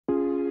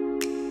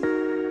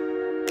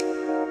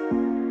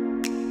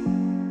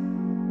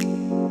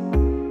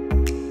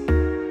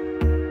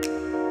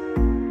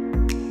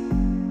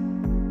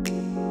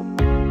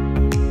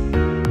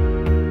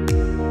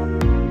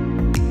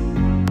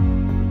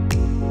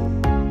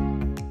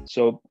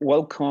So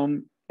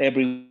welcome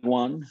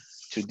everyone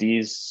to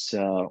this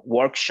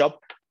workshop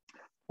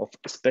of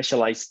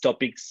specialized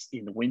topics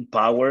in wind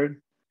power.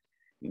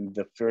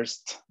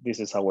 This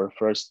is our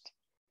first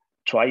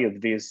try of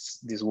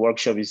this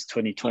workshop is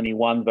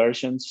 2021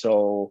 version.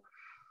 So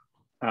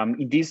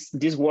in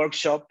this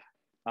workshop,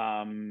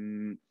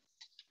 the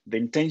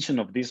intention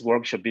of this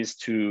workshop is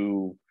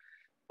to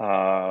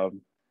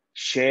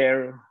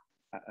share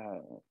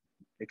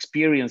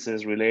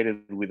experiences related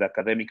with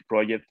academic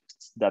projects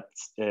that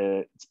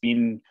it's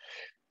been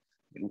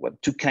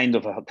two kind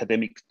of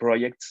academic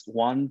projects.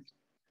 One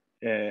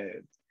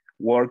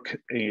work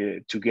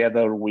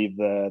together with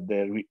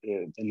the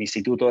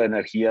Instituto de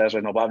Energías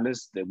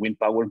Renovables, the wind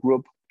power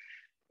group,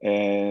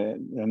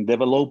 and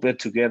develop it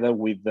together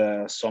with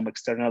some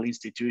external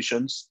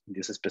institutions. In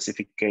this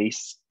specific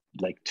case,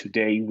 like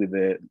today with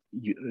the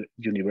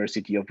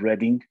University of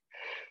Reading.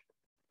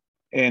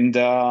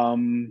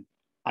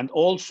 And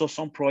also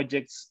some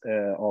projects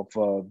of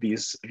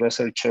these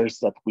researchers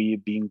that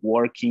we've been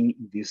working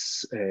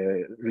these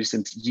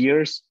recent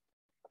years,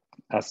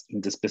 as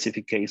in the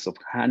specific case of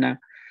Hannah,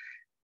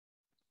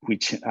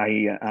 which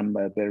I am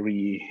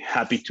very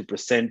happy to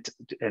present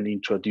and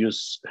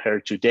introduce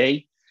her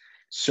today.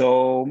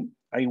 So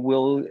I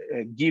will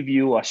give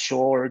you a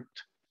short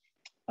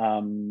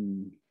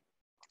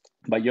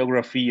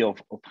biography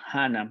of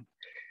Hannah.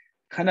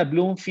 Hannah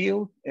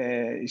Bloomfield,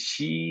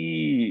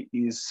 she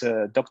is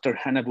Dr.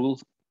 Hannah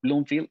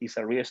Bloomfield is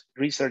a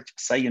research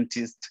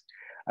scientist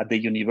at the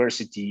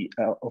University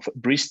of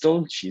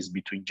Bristol. She's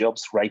between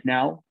jobs right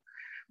now,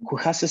 who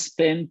has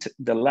spent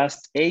the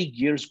last 8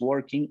 years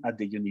working at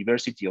the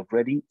University of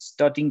Reading,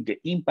 studying the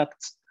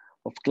impacts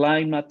of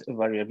climate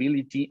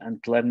variability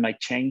and climate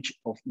change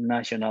of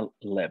national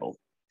level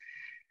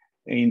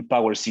in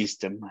power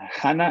system.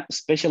 Hannah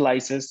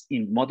specializes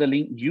in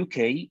modeling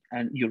UK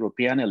and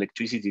European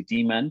electricity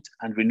demand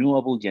and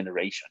renewable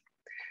generation.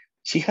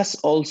 She has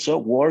also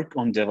worked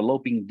on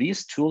developing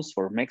these tools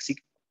for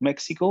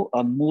Mexico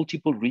and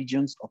multiple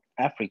regions of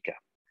Africa.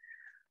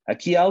 A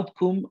key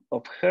outcome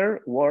of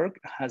her work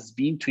has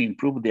been to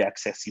improve the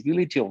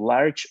accessibility of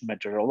large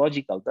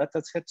meteorological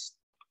datasets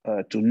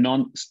to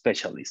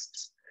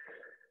non-specialists.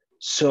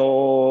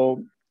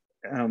 So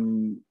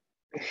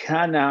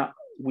Hannah,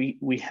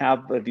 we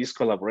have this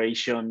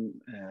collaboration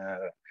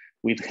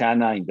with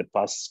Hannah in the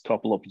past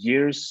couple of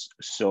years.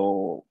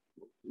 So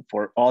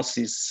for us,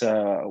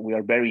 we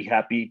are very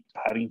happy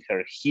having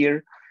her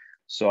here.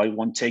 So I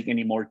won't take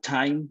any more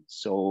time.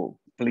 So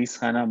please,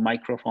 Hannah,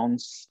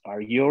 microphones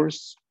are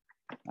yours.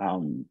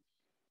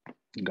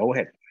 Go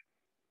ahead.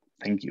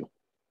 Thank you.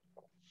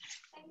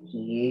 Thank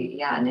you.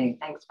 Yeah, no,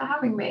 thanks for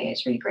having me.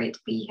 It's really great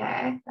to be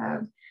here.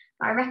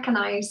 I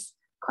recognize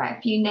quite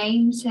a few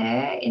names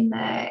here in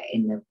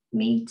the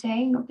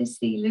meeting.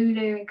 Obviously,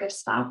 Lulu and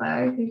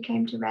Gustavo, who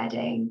came to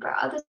Reading, but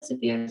others of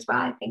you as well,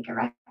 I think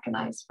I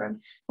recognize from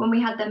when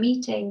we had the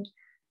meeting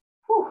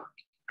a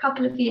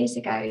couple of years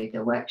ago,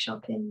 the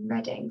workshop in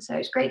Reading. So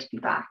it's great to be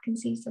back and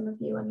see some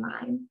of you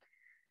online.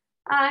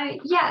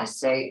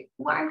 So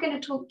what I'm going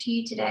to talk to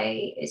you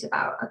today is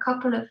about a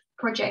couple of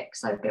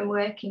projects I've been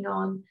working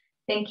on,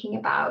 thinking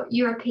about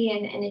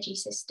European energy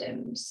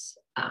systems.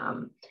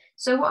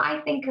 So what I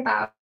think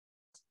about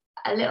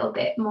a little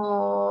bit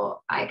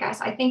more, I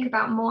guess, I think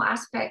about more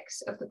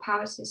aspects of the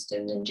power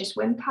system than just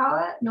wind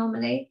power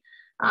normally.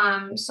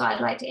 So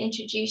I'd like to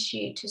introduce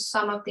you to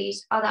some of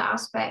these other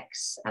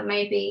aspects, and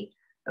maybe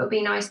it would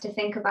be nice to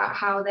think about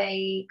how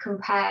they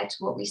compare to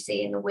what we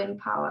see in the wind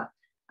power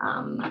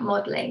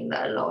modeling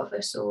that a lot of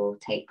us all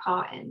take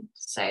part in.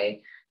 So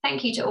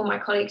thank you to all my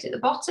colleagues at the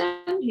bottom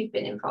who've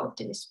been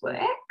involved in this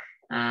work.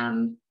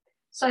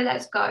 So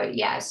let's go.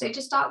 Yeah, so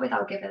to start with,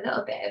 I'll give a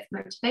little bit of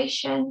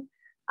motivation.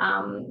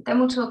 Then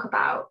we'll talk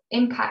about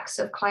impacts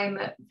of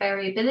climate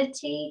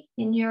variability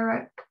in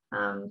Europe.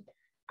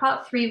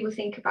 Part 3, we'll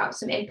think about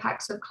some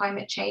impacts of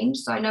climate change.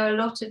 So I know a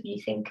lot of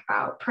you think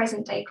about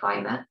present day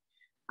climate.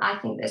 I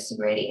think there's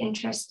some really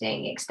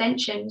interesting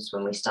extensions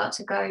when we start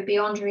to go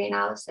beyond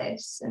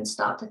reanalysis and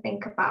start to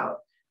think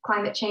about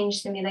climate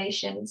change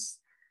simulations.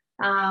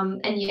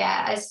 And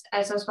yeah,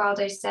 as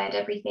Osvaldo said,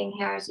 everything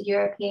here is a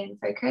European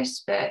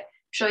focus, but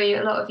I'm sure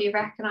a lot of you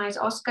recognize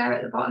Oscar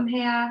at the bottom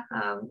here.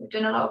 We're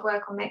doing a lot of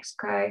work on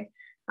Mexico.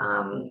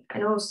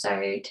 And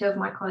also 2 of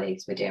my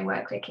colleagues were doing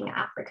work looking at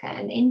Africa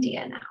and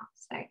India now.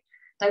 So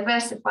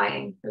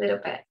diversifying a little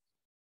bit.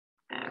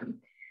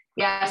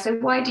 So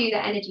why do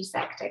the energy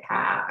sector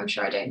care? I'm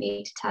sure I don't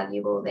need to tell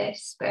you all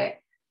this, but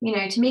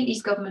to meet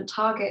these government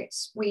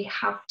targets, we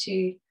have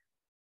to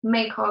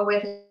make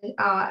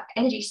our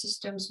energy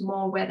systems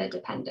more weather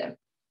dependent.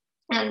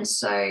 And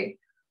so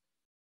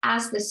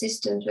as the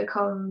systems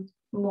become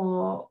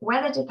more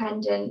weather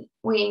dependent,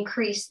 we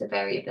increase the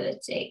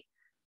variability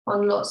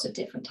on lots of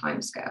different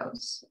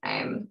timescales.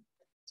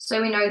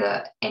 So we know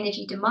that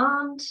energy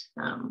demand,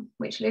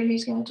 which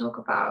Lulu's going to talk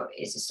about,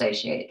 is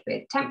associated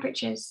with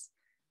temperatures,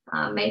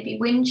 maybe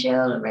wind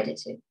chill and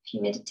relative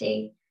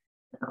humidity.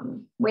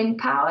 Wind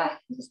power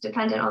is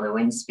dependent on the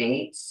wind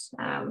speeds.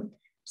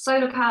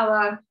 Solar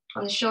power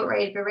on the short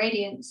wave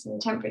irradiance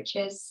and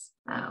temperatures.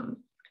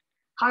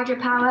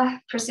 Hydropower,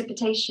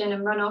 precipitation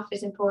and runoff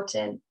is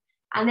important.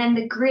 And then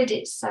the grid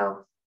itself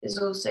is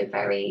also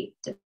very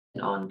dependent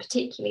on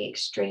particularly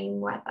extreme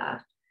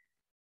weather.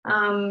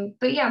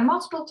 But yeah,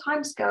 multiple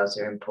timescales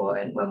are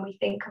important when we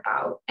think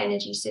about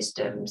energy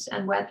systems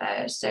and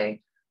weather. So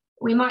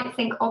we might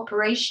think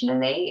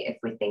operationally, if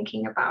we're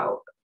thinking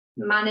about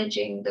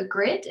managing the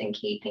grid and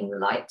keeping the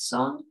lights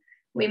on,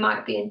 we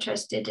might be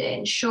interested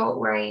in short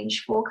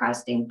range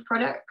forecasting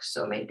products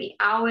or maybe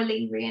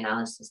hourly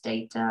reanalysis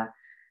data.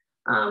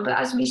 But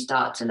as we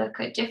start to look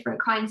at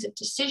different kinds of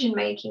decision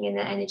making in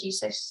the energy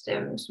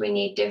systems, we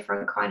need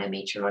different kind of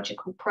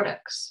meteorological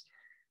products.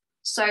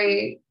 So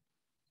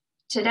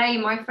today,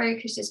 my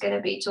focus is going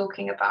to be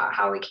talking about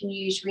how we can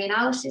use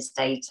reanalysis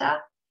data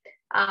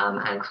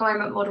and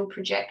climate model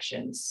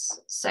projections.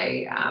 So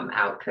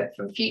output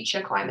from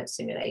future climate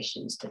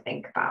simulations to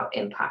think about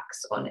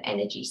impacts on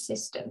energy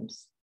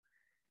systems.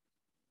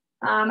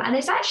 And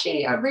there's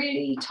actually a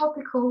really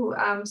topical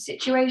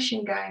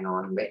situation going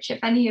on, which if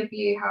any of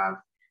you have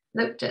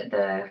looked at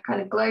the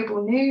kind of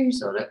global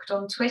news or looked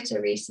on Twitter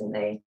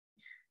recently,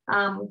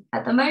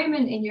 at the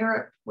moment in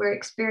Europe, we're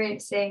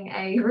experiencing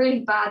a really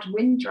bad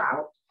wind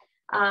drought.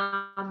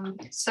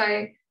 So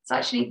it's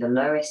actually the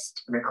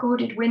lowest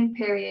recorded wind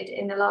period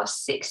in the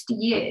last 60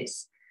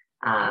 years.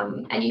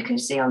 And you can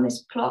see on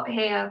this plot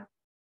here,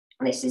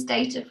 this is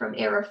data from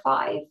era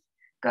 5,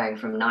 going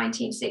from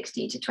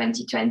 1960 to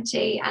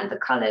 2020, and the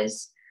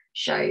colours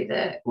show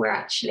that we're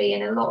actually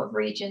in a lot of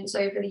regions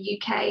over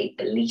the UK,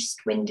 the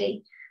least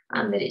windy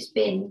that it's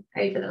been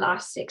over the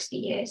last 60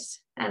 years.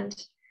 And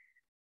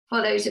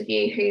for those of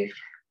you who've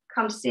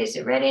come to see us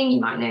at Reading, you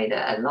might know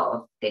that a lot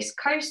of this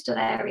coastal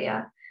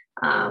area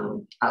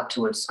up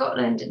towards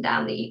Scotland and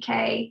down the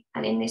UK,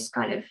 and in this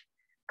kind of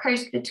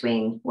coast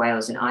between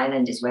Wales and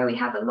Ireland is where we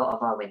have a lot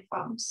of our wind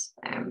farms.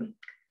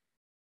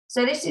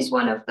 So this is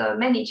one of the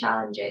many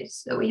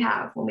challenges that we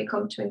have when we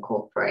come to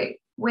incorporate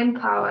wind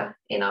power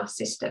in our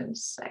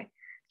systems. So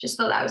just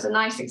thought that was a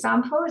nice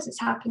example as it's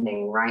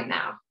happening right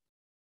now.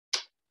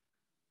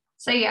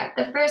 So yeah,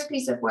 the first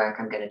piece of work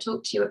I'm going to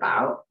talk to you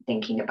about,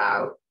 thinking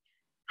about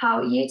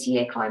how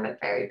year-to-year climate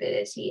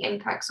variability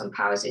impacts on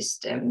power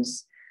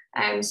systems.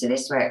 So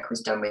this work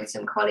was done with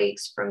some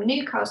colleagues from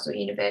Newcastle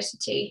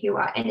University who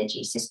are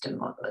energy system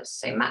modelers.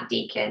 So Matt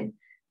Deakin,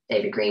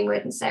 David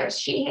Greenwood and Sarah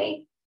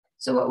Sheehy.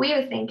 So what we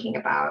were thinking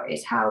about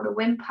is how the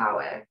wind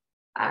power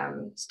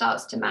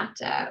starts to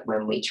matter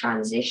when we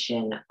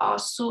transition our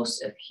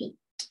source of heat.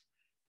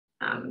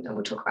 And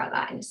we'll talk about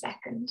that in a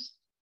second.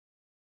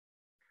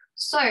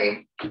 So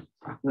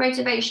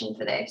motivation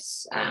for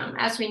this,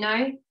 as we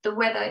know, the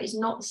weather is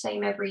not the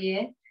same every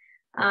year.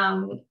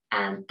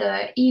 And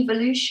the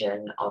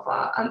evolution of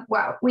our,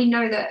 well, we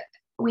know that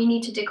we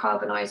need to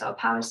decarbonize our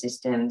power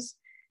systems.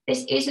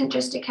 This isn't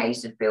just a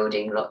case of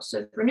building lots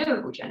of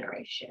renewable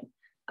generation.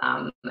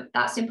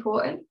 That's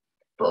important,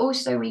 but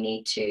also we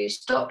need to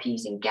stop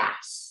using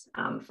gas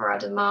for our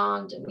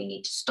demand, and we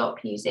need to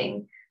stop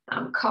using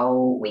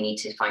coal. We need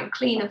to find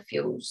cleaner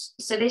fuels.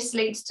 So this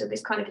leads to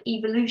this kind of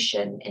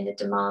evolution in the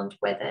demand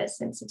weather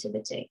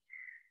sensitivity.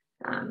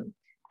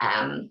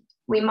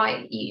 We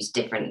might use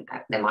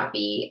there might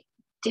be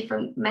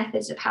different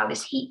methods of how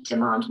this heat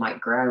demand might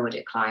grow or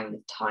decline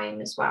with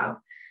time as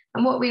well.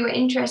 And what we were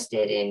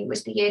interested in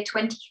was the year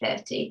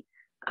 2030,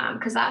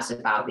 because that's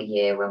about the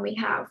year when we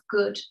have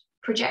good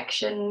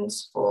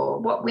projections for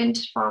what wind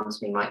farms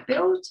we might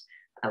build.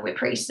 We're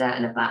pretty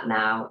certain of that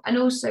now, and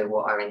also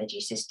what our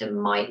energy system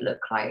might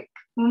look like.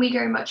 When we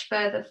go much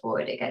further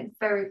forward, it gets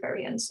very,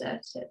 very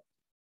uncertain.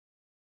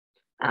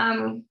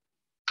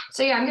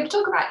 So yeah, I'm going to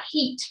talk about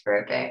heat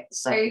for a bit.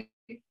 So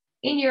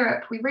in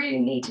Europe, we really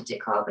need to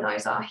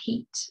decarbonize our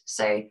heat.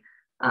 So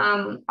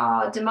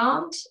our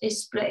demand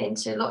is split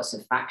into lots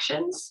of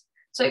factions.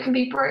 So it can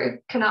be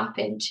broken up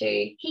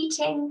into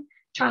heating,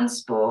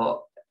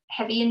 transport,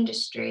 heavy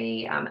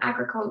industry,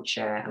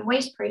 agriculture, and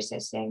waste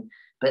processing.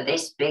 But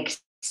this big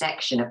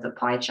section of the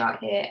pie chart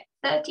here,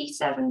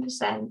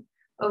 37%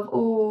 of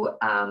all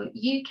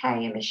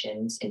UK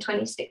emissions in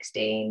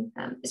 2016,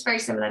 it's very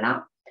similar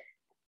now.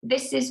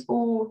 This is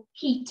all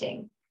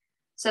heating.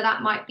 So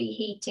that might be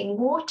heating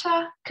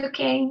water,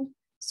 cooking,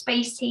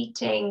 space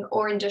heating,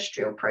 or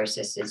industrial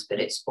processes, but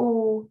it's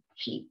all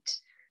heat.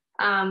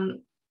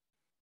 And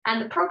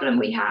the problem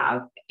we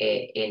have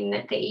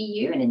in the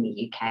EU and in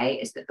the UK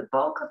is that the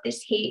bulk of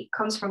this heat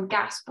comes from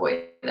gas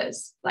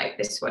boilers, like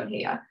this one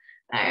here.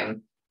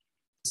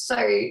 So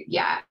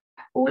yeah,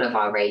 all of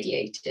our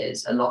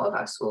radiators, a lot of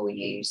us will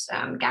use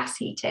gas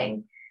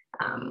heating.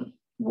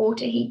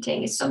 Water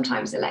heating is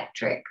sometimes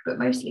electric, but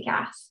mostly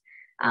gas.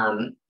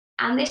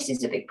 And this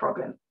is a big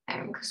problem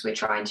because we're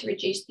trying to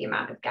reduce the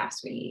amount of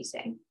gas we're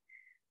using.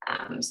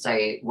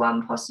 So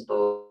one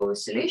possible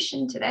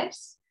solution to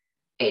this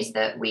is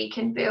that we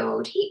can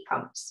build heat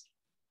pumps.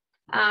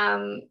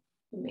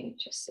 Let me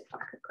just see if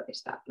I could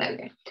close that. There we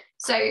go.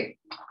 So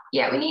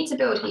yeah, we need to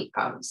build heat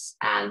pumps,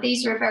 and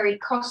these are a very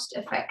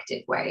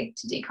cost-effective way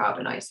to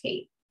decarbonize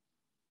heat.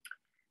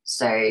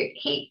 So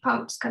heat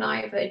pumps can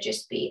either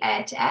just be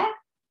air to air,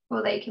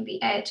 or they can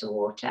be air to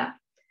water.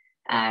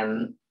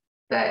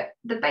 But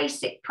the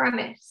basic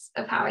premise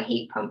of how a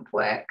heat pump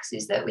works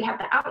is that we have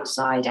the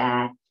outside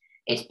air,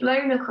 it's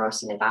blown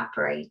across an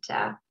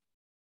evaporator,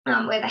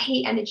 where the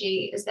heat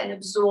energy is then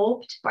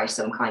absorbed by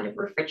some kind of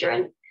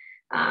refrigerant.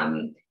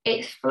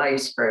 It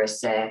flows through a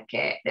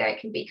circuit that it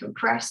can be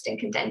compressed and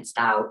condensed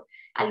out,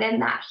 and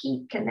then that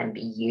heat can then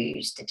be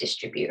used to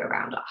distribute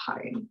around at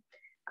home.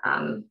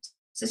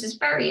 So this is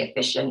very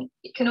efficient.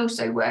 It can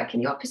also work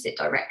in the opposite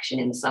direction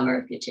in the summer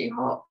if you're too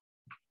hot,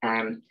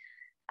 and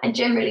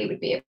generally would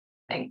be a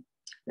thing.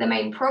 The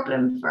main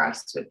problem for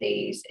us with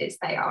these is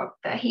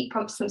the heat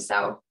pumps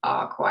themselves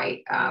are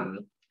quite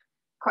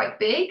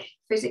big,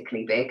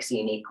 physically big, so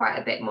you need quite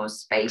a bit more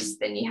space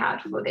than you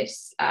had for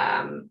this.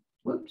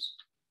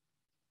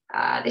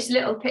 This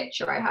little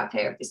picture I have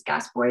here of this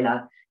gas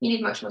boiler, you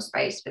need much more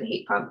space for the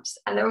heat pumps,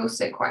 and they're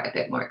also quite a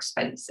bit more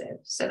expensive.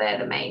 So they're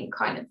the main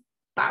kind of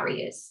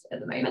barriers at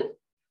the moment.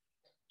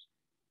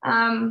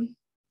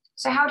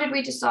 So how did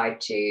we decide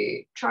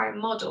to try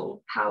and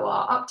model how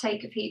our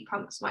uptake of heat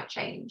pumps might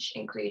change,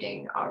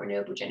 including our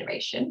renewable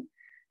generation?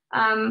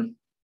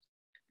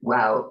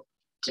 Well,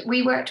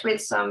 we worked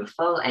with some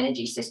full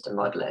energy system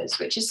modelers,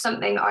 which is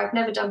something I've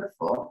never done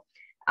before.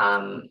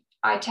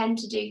 I tend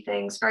to do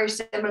things very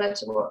similar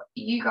to what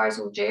you guys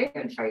will do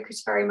and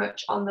focus very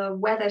much on the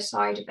weather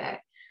side of it.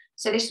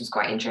 So this was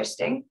quite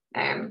interesting.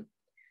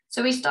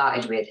 So we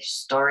started with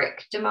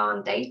historic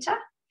demand data.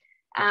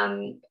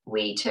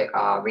 We took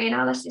our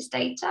reanalysis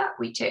data.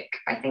 We took,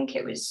 I think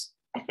that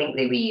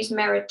we used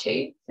Mirror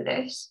 2 for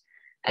this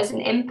as an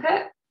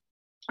input.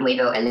 We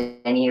built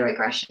a linear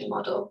regression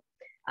model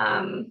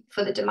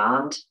for the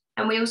demand.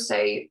 And we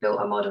also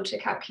built a model to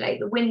calculate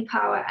the wind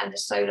power and the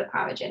solar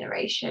power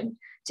generation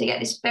to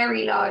get this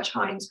very large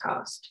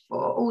hindcast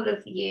for all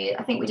of the year.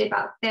 I think we did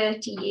about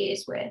 30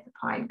 years worth of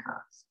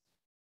hindcast.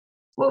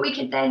 What we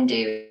could then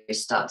do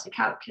is start to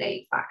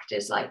calculate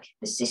factors like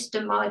the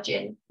system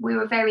margin. We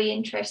were very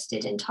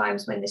interested in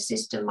times when the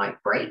system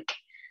might break.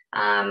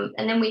 And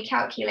then we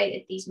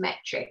calculated these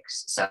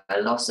metrics. So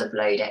a loss of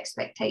load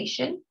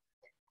expectation.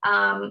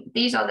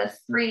 These are the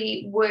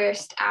 3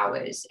 worst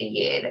hours a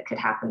year that could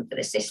happen for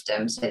the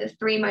system. So the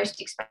 3 most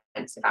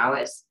expensive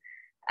hours.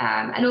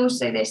 And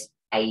also this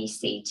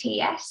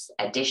ACTS,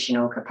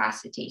 additional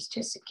capacities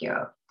to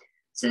secure.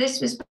 So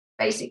this was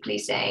basically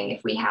saying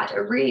if we had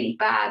a really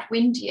bad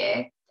wind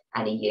year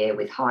and a year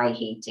with high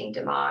heating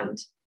demand,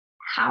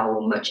 how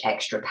much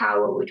extra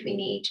power would we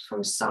need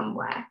from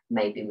somewhere?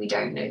 Maybe we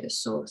don't know the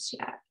source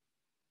yet.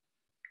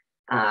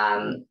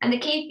 And the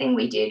key thing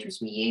we did was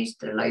we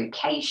used the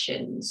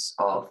locations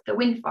of the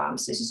wind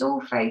farms. This is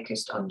all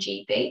focused on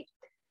GB.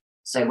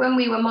 So when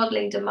we were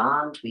modeling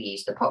demand, we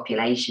used the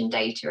population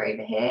data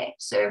over here.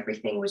 So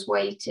everything was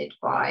weighted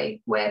by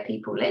where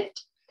people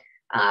lived.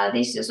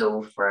 This is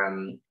all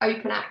from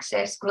open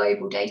access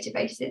global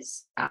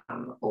databases,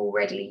 all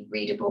readily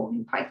readable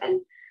in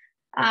Python.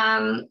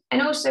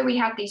 And also we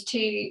have these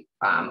 2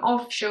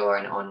 offshore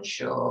and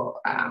onshore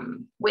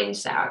wind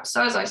setups.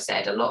 So as I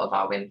said, a lot of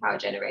our wind power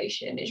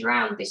generation is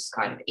around this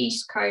kind of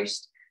east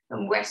coast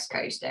and west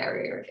coast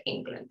area of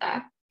England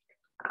there.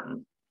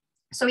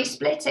 So we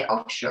split it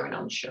offshore and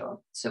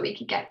onshore so we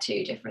could get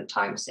 2 different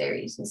time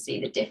series and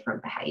see the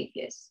different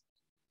behaviors.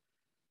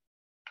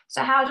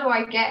 So how do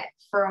I get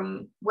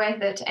from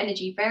weather to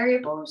energy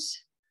variables?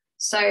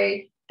 So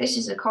this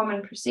is a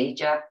common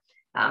procedure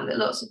that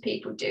lots of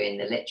people do in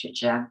the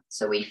literature.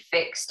 So we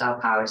fixed our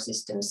power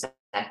system set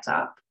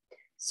up.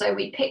 So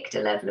we picked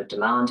a level of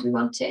demand we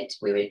wanted.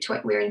 We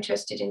were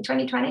interested in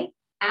 2020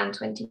 and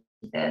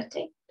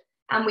 2030.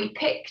 And we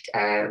picked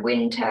a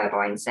wind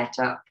turbine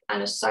setup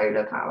and a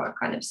solar power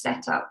kind of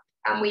setup.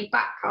 And we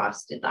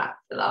backcasted that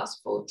for the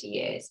last 40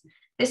 years.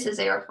 This is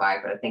 0.5,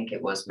 but I think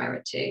it was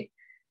Mirror 2.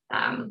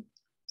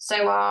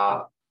 So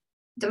our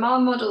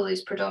demand model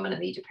is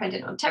predominantly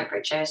dependent on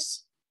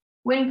temperatures.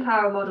 Wind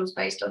power models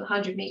based on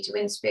 100-meter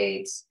wind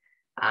speeds,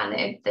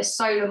 and the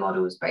solar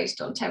model is based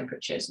on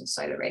temperatures and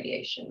solar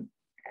radiation.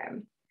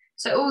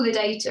 So all the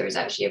data is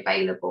actually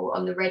available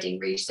on the Reading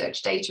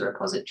Research Data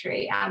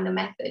Repository and the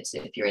methods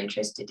if you're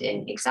interested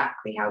in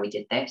exactly how we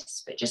did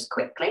this, but just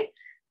quickly.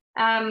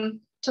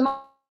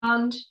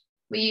 Demand,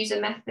 we use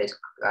a method,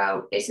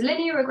 it's a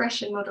linear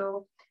regression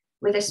model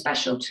with a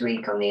special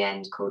tweak on the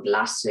end called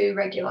lasso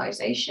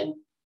regularization.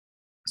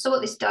 So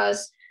what this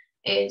does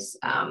is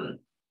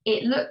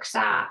it looks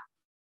at,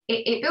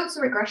 it builds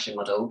a regression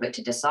model, but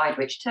to decide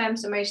which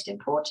terms are most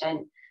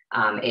important,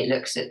 it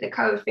looks at the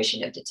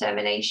coefficient of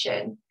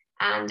determination.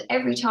 And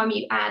every time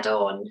you add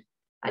on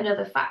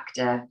another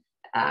factor,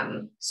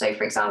 so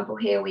for example,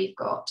 here we've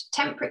got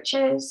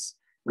temperatures,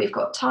 we've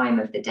got time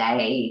of the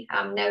day,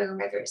 knowing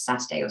whether it's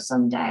Saturday or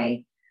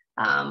Sunday.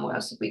 What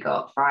else have we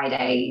got?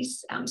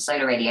 Fridays,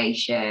 solar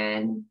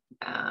radiation,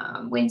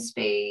 wind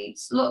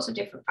speeds, lots of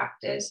different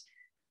factors.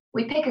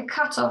 We pick a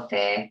cutoff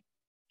here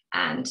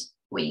and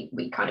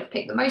we kind of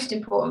pick the most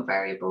important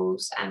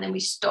variables, and then we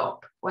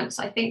stop once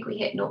I think we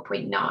hit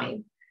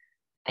 0.9.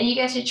 And you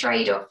get a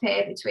trade-off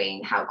here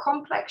between how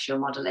complex your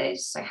model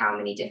is, so how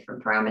many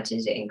different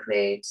parameters it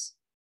includes,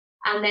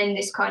 and then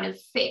this kind of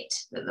fit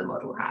that the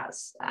model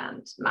has.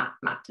 And Matt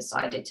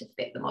decided to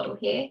fit the model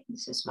here.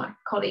 This is my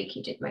colleague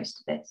who did most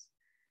of this.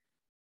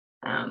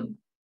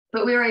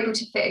 But we were able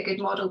to fit a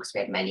good model because we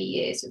had many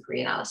years of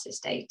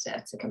reanalysis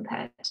data to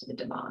compare to the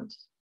demand.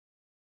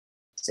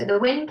 So the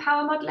wind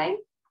power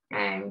modeling.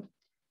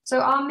 So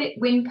our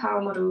wind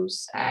power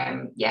models,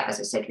 yeah, as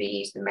I said, we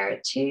use the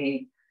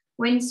MERIT-2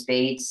 wind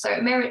speeds. So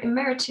in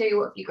MERIT-2,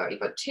 what have you got?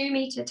 You've got 2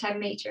 meter, 10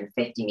 meter, and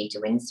 50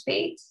 meter wind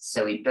speeds.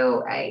 So we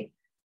built a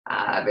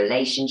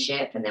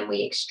relationship, and then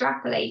we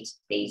extrapolate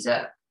these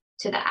up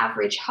to the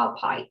average hub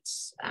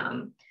heights.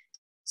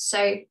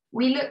 So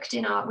we looked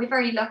we're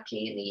very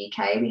lucky in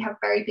the UK, we have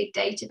very big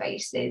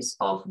databases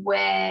of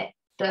where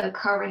the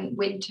current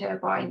wind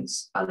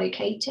turbines are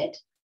located.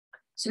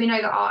 So we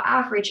know that our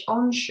average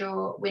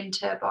onshore wind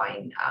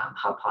turbine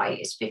hub height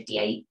is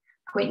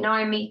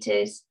 58.9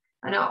 meters,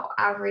 and our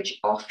average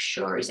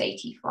offshore is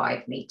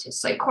 85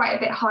 meters. So quite a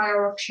bit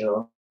higher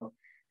offshore.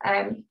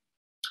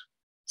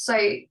 So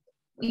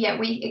yeah,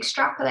 we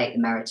extrapolate the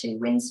MERIT-2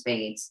 wind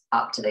speeds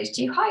up to those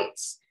 2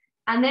 heights,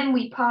 and then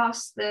we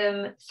pass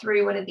them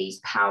through one of these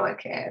power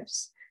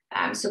curves.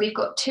 So we've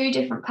got 2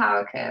 different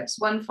power curves,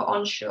 one for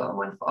onshore and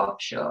one for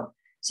offshore.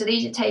 So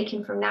these are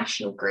taken from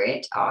National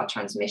Grid, our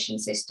transmission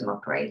system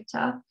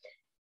operator,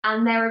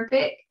 and they're a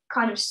bit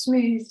kind of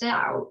smoothed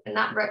out, and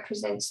that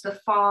represents the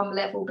farm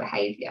level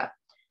behavior,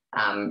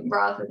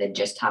 rather than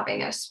just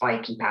having a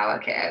spiky power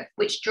curve,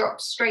 which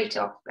drops straight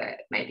off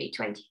at maybe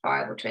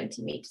 25 or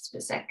 20 meters per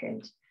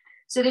second.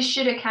 So this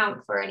should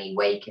account for any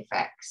wake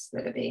effects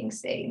that are being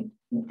seen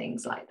and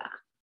things like that.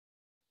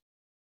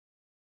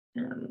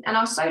 And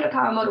our solar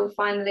power model,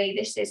 finally,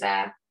 this is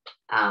an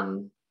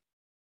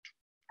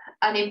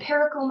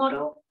empirical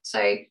model.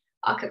 So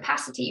our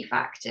capacity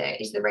factor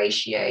is the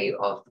ratio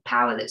of the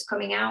power that's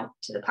coming out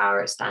to the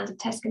power at standard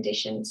test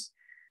conditions.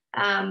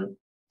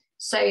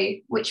 So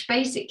which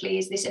basically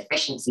is this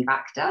efficiency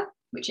factor,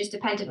 which is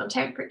dependent on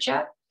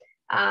temperature,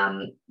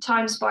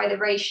 times by the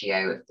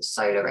ratio of the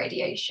solar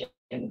radiation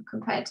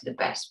compared to the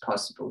best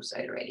possible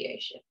solar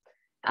radiation.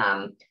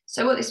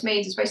 So what this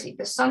means is basically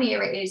the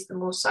sunnier it is, the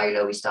more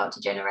solar we start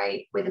to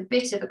generate, with a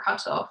bit of a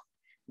cutoff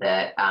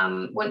that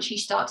once you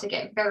start to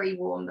get very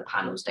warm, the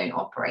panels don't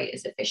operate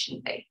as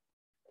efficiently.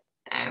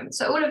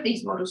 So all of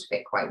these models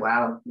fit quite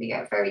well. We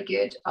get very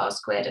good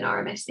R-squared and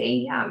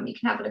RMSE. You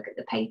can have a look at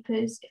the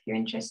papers if you're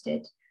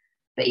interested.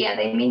 But yeah,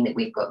 they mean that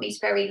we've got these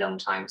very long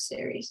time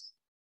series.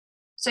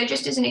 So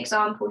just as an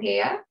example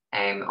here,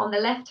 on the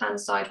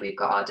left-hand side, we've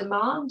got our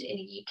demand in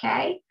the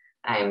UK.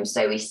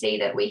 So we see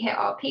that we hit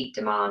our peak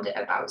demand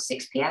at about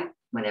 6 p.m.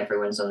 when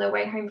everyone's on their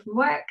way home from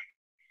work.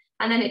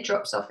 And then it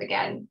drops off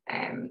again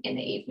in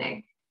the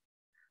evening.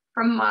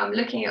 From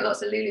looking at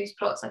lots of Lulu's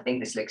plots, I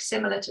think this looks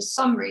similar to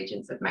some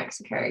regions of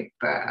Mexico,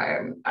 but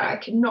I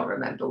cannot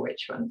remember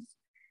which ones.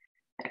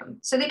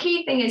 So the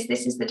key thing is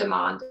this is the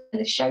demand,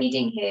 and the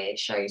shading here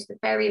shows the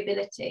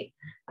variability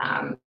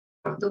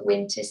of the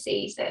winter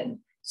season.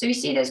 So you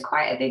see there's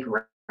quite a big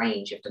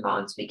range of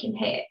demands we can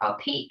hit. Our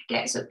peak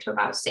gets up to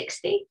about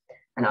 60,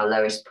 and our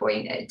lowest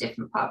point at a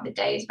different part of the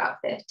day is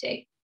about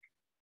 30.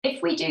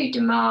 If we do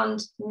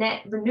demand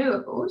net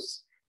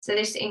renewables, so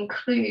this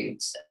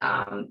includes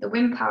the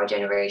wind power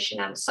generation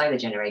and solar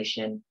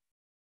generation,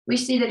 we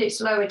see that it's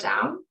lower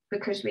down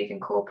because we've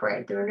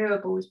incorporated the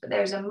renewables, but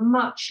there's a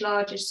much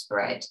larger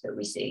spread that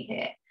we see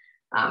here.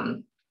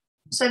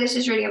 So this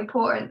is really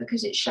important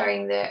because it's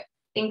showing that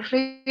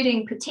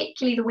including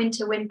particularly the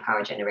winter wind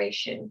power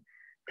generation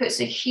puts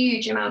a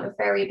huge amount of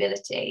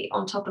variability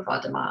on top of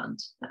our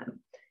demand.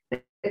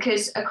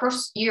 Because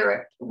across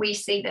Europe, we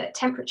see that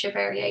temperature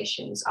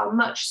variations are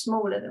much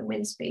smaller than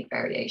wind speed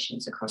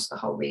variations across the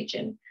whole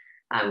region,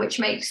 which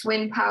makes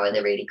wind power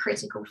the really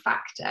critical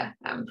factor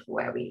for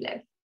where we live.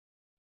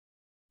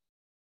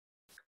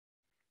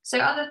 So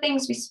other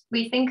things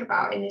we think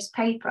about in this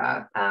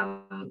paper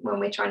when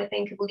we're trying to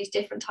think of all these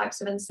different types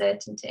of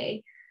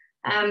uncertainty,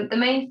 the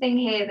main thing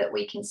here that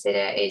we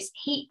consider is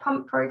heat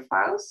pump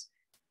profiles.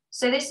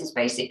 So this is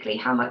basically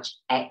how much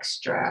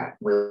extra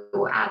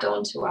we'll add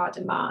on to our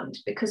demand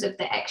because of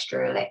the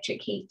extra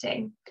electric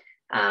heating.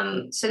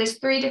 So there's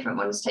 3 different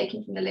ones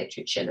taken from the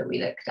literature that we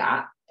looked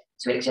at.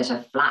 So we looked at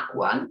a flat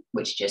one,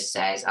 which just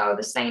says, oh,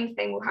 the same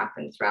thing will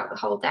happen throughout the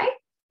whole day.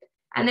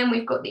 And then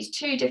we've got these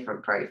 2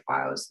 different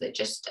profiles that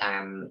just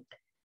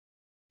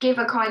give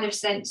a kind of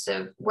sense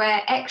of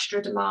where extra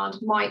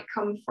demand might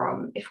come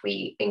from if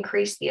we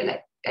increase the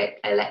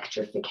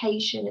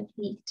electrification of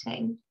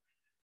heating.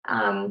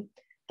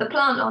 The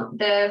plot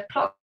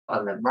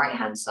on the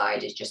right-hand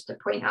side is just to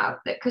point out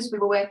that because we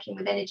were working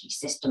with energy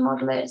system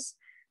modelers,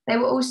 they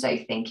were also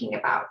thinking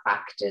about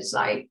factors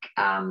like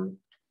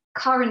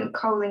current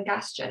coal and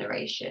gas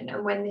generation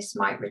and when this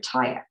might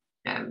retire.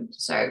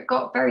 So it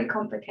got very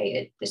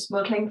complicated, this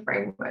modeling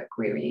framework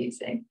we were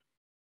using.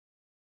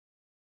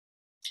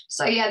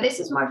 So yeah,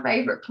 this is my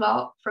favorite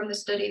plot from the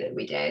study that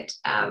we did.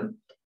 There's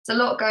a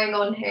lot going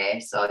on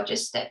here, so I'll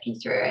just step you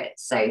through it.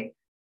 So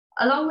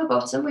Along the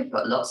bottom, we've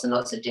got lots and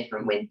lots of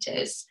different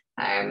winters.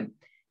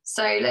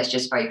 So let's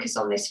just focus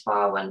on this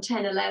far one,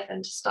 10,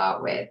 11 to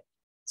start with.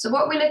 So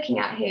what we're looking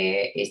at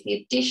here is the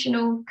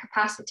additional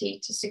capacity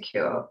to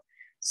secure.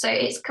 So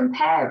it's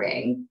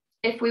comparing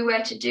if we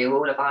were to do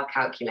all of our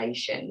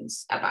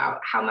calculations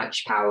about how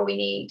much power we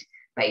need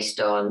based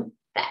on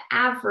the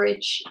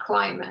average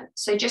climate.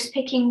 So just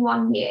picking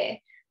 1 year,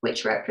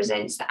 which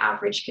represents the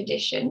average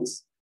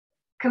conditions,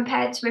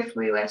 compared to if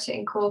we were to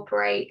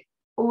incorporate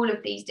all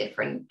of these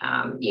different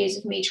years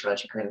of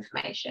meteorological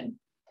information.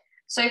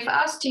 So for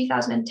us,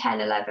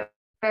 2010-11,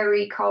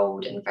 very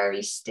cold and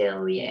very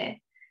still year.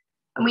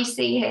 And we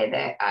see here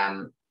that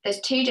there's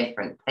two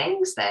different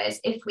things. There's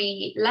if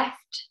we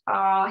left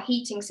our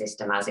heating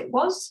system as it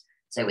was,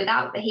 so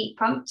without the heat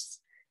pumps,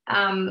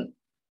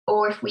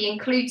 or if we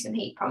include some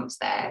heat pumps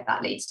there,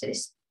 that leads to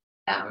this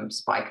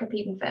spike up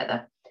even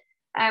further.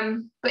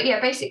 But yeah,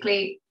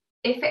 basically,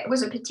 if it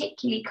was a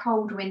particularly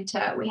cold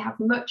winter, we have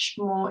much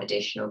more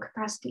additional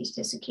capacities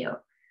to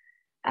secure.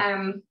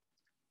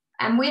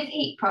 And with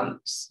heat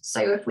pumps,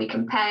 so if we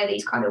compare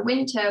these kind of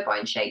wind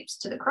turbine shapes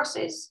to the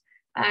crosses,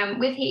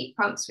 with heat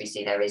pumps, we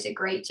see there is a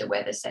greater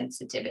weather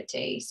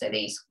sensitivity. So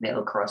these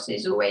little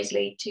crosses always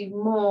lead to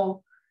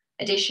more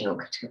additional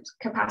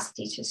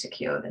capacity to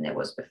secure than there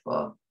was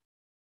before.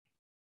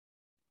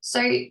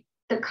 So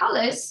the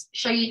colours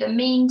show you the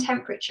mean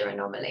temperature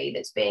anomaly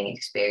that's being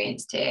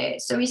experienced here.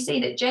 So we see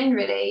that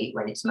generally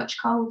when it's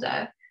much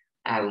colder,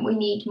 we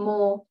need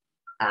more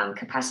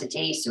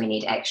capacity, so we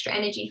need extra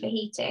energy for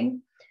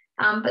heating.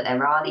 But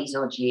there are these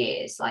odd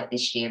years, like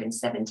this year in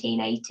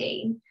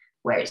 17-18,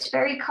 where it's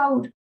very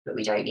cold, but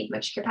we don't need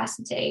much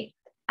capacity.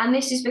 And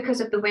this is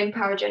because of the wind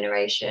power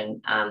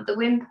generation.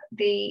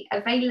 The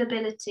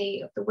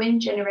availability of the wind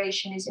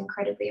generation is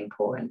incredibly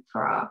important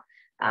for our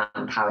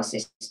power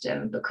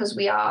system, because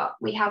we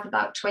have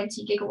about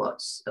 20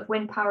 gigawatts of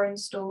wind power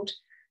installed.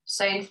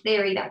 So in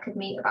theory, that could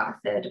meet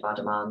about 1/3 of our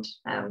demand.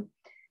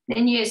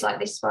 In years like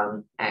this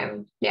one,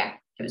 yeah,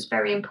 it was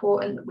very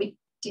important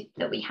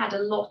that we had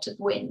a lot of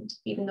wind,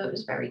 even though it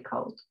was very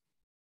cold.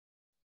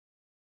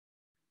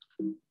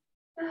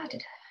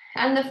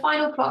 And the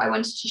final plot I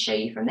wanted to show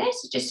you from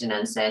this is just an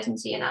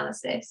uncertainty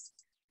analysis.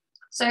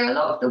 So a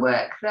lot of the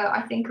work that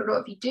I think a lot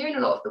of you do, and a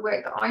lot of the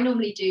work that I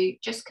normally do,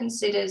 just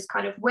considers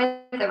kind of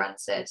weather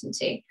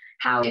uncertainty.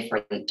 How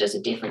different does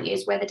a different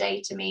year's weather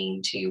data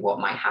mean to what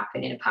might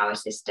happen in a power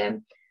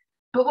system?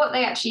 But what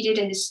they actually did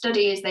in this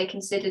study is they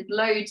considered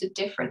loads of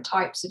different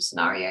types of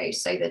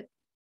scenarios. So the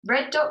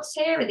red dots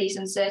here are these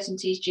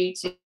uncertainties due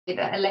to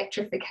the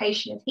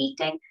electrification of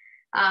heating,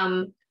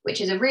 which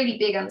is a really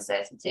big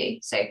uncertainty.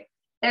 So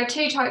there are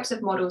two types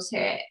of models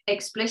here,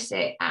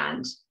 explicit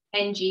and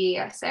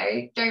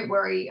NGESO. Don't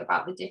worry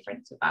about the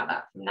difference about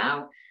that from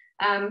now.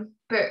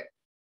 But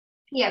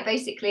yeah,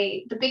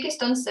 basically the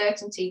biggest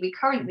uncertainty we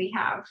currently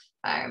have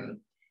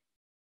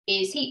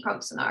is heat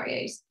pump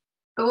scenarios.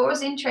 But what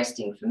was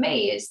interesting for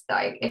me is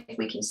that if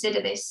we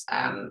consider this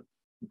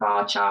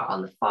bar chart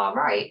on the far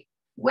right,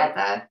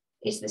 weather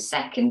is the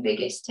second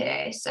biggest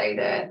here. So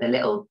the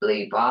little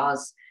blue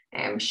bars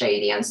show you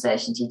the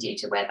uncertainty due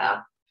to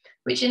weather,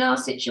 which in our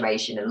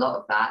situation, a lot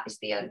of that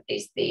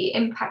is the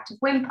impact of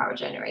wind power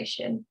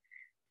generation.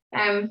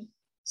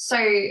 So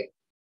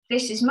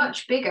this is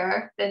much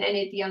bigger than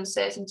any of the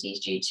uncertainties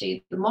due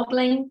to the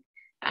modelling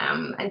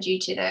and due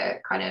to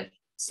the kind of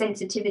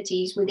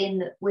sensitivities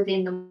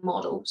within the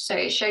model. So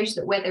it shows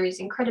that weather is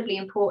incredibly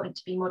important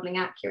to be modelling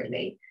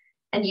accurately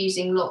and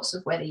using lots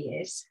of weather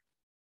years.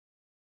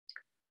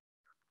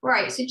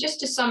 Right, so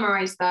just to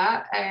summarise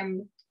that,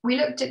 we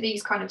looked at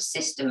these kind of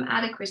system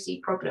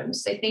adequacy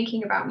problems. So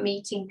thinking about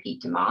meeting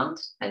peak demand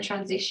and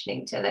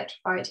transitioning to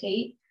electrified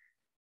heat.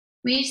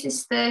 We used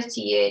this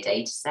 30-year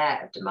data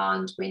set of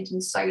demand, wind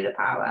and solar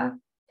power.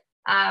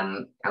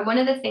 And one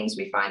of the things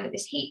we find that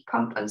this heat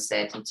pump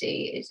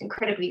uncertainty is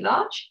incredibly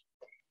large,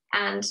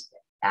 and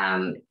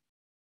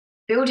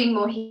building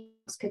more heat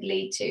pumps could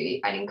lead to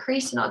an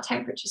increase in our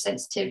temperature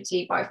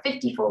sensitivity by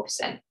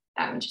 54%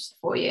 in just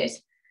 4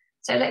 years.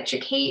 So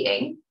electric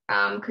heating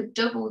could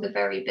double the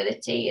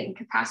variability and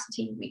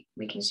capacity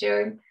we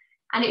consume.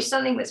 And it's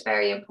something that's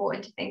very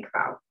important to think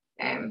about.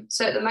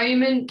 So at the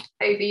moment,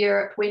 over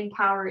Europe, wind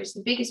power is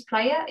the biggest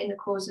player in the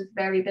cause of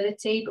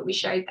variability, but we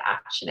showed that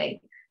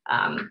actually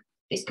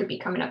this could be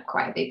coming up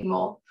quite a bit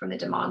more from the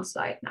demand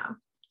side now.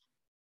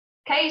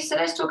 Okay, so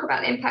let's talk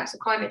about the impacts of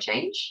climate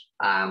change.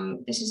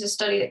 This is a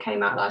study that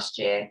came out last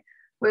year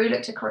where we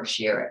looked across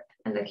Europe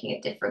and looking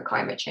at different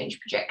climate change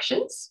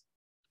projections.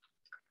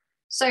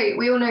 So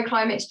we all know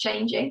climate's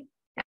changing.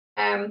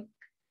 And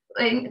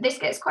this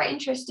gets quite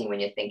interesting when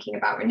you're thinking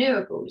about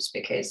renewables,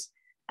 because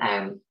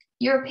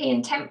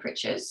European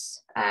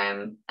temperatures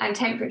and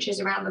temperatures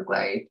around the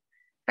globe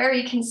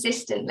very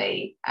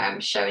consistently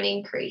show an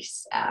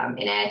increase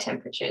in air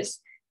temperatures.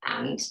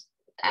 And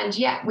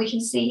yeah, we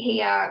can see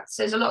here,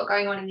 so there's a lot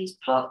going on in these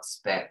plots,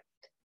 but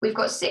we've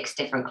got 6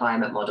 different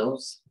climate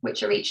models,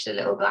 which are each the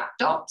little black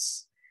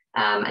dots.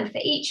 And for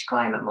each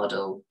climate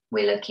model,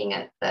 we're looking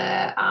at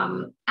the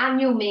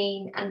annual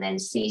mean and then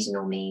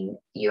seasonal mean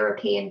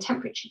European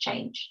temperature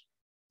change.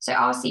 So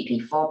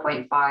RCP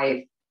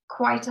 4.5,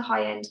 quite a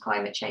high-end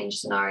climate change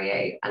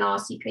scenario, and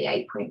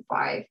RCP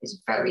 8.5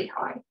 is very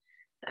high.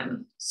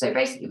 So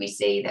basically we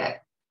see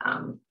that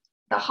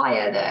the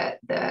higher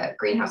the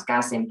greenhouse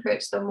gas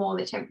inputs, the more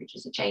the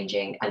temperatures are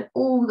changing, and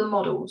all the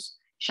models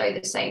show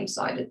the same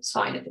sign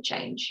of a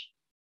change.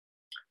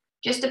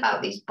 Just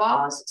about these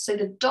bars, so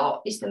the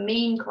dot is the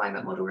mean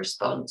climate model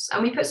response,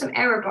 and we put some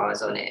error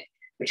bars on it,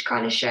 which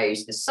kind of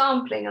shows the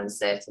sampling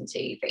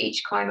uncertainty for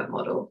each climate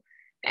model.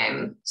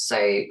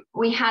 So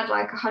we had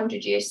like a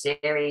 100-year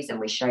series, and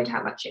we showed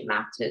how much it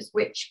matters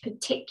which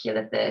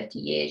particular 30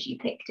 years you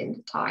picked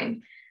into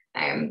time.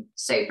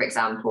 So for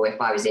example,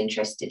 if I was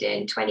interested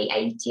in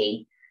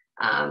 2080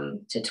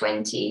 to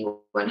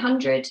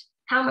 2100,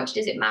 how much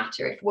does it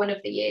matter if one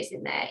of the years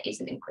in there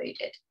isn't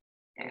included?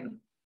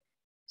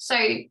 So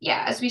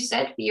yeah, as we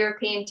said, for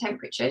European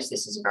temperatures,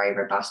 this is a very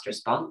robust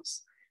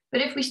response.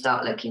 But if we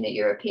start looking at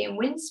European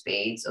wind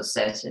speeds or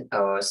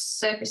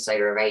surface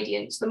solar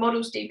irradiance, the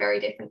models do very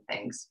different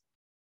things.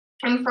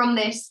 And from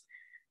this,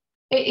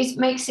 it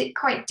makes it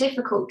quite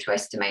difficult to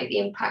estimate the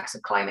impacts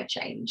of climate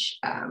change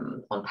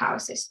on power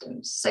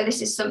systems. So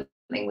this is something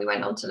we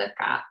went on to look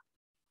at.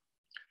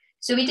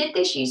 So we did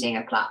this using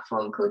a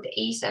platform called the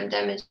ESEM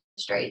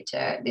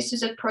demonstrator. This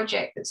is a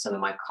project that some of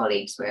my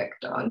colleagues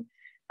worked on.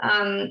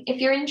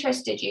 If you're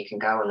interested, you can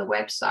go on the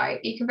website.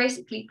 You can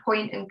basically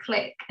point and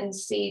click and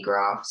see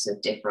graphs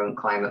of different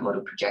climate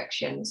model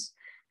projections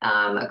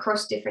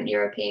across different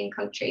European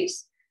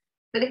countries.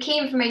 But the key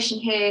information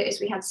here is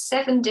we had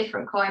 7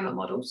 different climate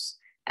models,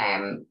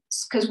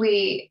 because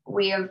we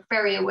are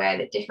very aware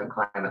that different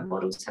climate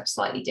models have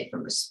slightly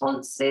different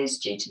responses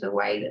due to the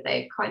way that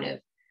they've kind of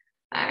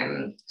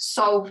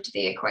solved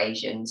the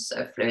equations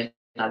of fluid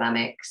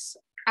dynamics.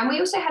 And we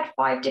also had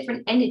 5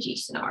 different energy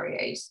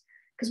scenarios,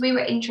 because we were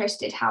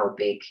interested how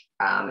big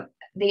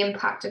the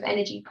impact of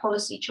energy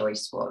policy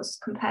choice was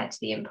compared to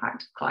the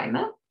impact of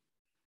climate.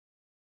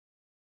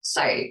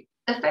 So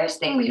the first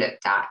thing we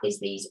looked at is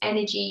these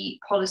energy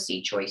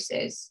policy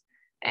choices.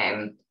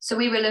 So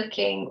we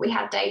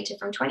had data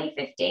from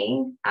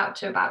 2015 out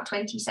to about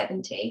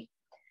 2070.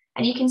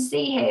 And you can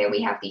see here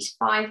we have these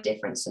 5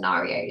 different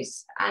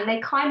scenarios, and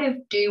they kind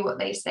of do what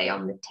they say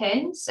on the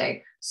tin. So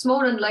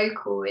small and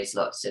local is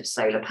lots of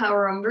solar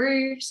power on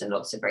roofs and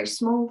lots of very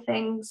small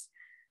things.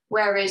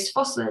 Whereas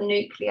fossil and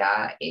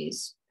nuclear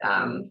is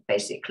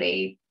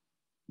basically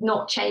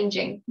not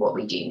changing what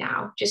we do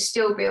now, just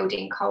still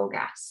building coal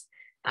gas,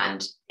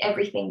 and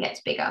everything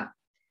gets bigger.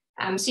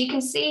 So you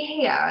can see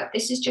here,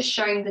 this is just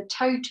showing the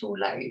total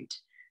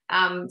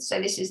load.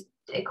 So this is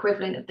the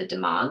equivalent of the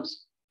demand.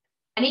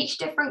 And each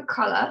different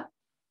color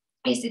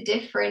is a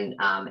different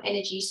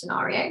energy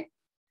scenario.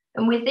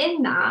 And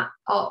within that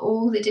are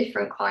all the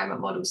different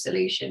climate model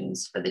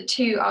solutions for the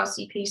 2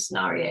 RCP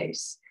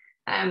scenarios.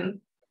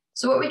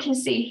 So what we can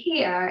see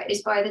here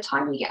is by the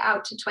time we get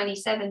out to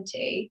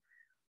 2070,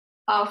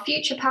 our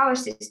future power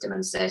system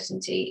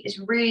uncertainty is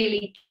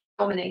really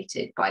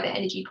dominated by the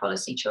energy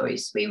policy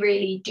choice. We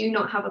really do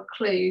not have a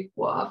clue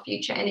what our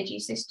future energy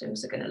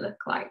systems are going to look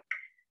like.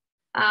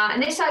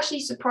 And this actually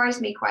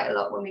surprised me quite a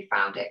lot when we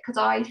found it, because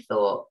I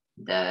thought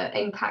the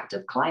impact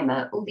of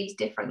climate, all these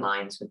different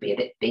lines, would be a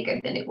bit bigger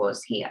than it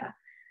was here.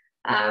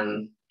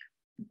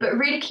 But a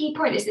really key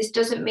point is this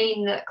doesn't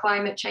mean that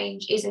climate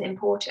change isn't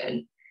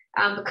important.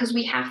 Because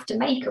we have to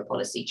make a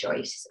policy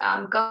choice.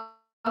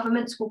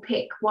 Governments will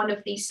pick one of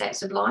these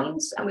sets of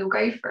lines and we'll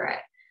go for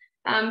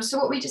it. So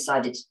what we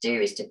decided to do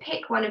is to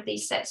pick one of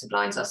these sets of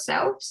lines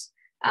ourselves.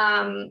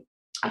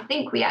 I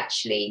think we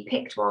actually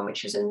picked one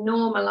which was a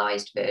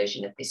normalized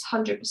version of this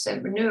 100%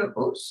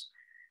 renewables.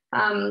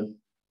 And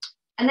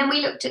then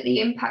we looked at the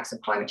impacts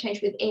of climate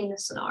change within the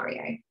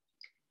scenario.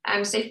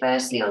 So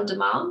firstly on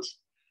demand.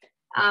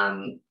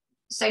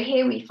 So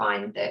here we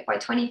find that by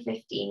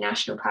 2050,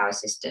 national power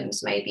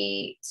systems may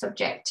be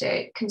subject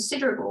to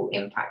considerable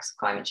impacts of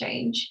climate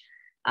change.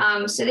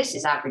 So this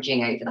is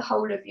averaging over the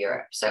whole of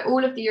Europe. So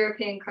all of the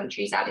European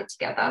countries added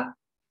together.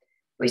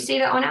 We see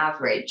that on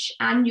average,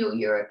 annual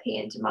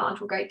European demand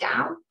will go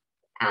down,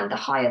 and the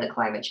higher the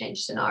climate change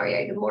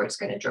scenario, the more it's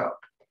going to drop.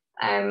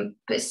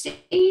 But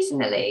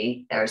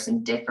seasonally, there are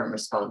some different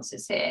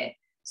responses here.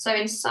 So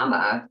in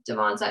summer,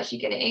 demand's actually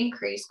going to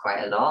increase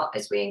quite a lot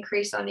as we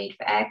increase our need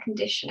for air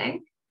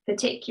conditioning,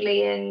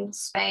 particularly in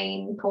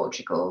Spain,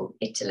 Portugal,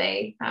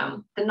 Italy,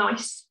 the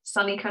nice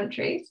sunny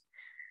countries.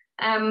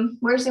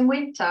 Whereas in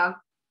winter,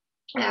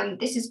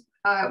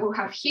 we'll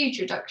have huge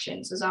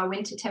reductions as our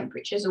winter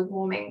temperatures are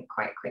warming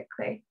quite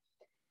quickly.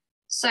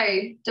 So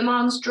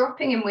demand's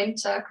dropping in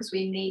winter because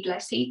we need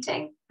less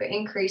heating, but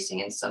increasing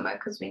in summer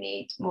because we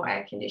need more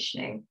air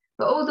conditioning.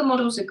 But all the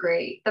models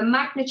agree. The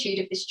magnitude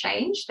of this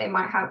change, they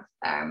might have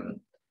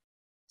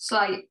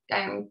slight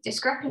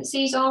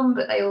discrepancies on,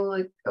 but they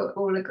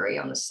all agree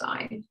on the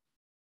sign.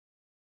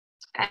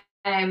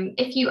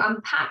 If you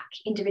unpack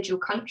individual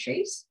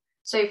countries,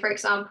 so for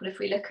example, if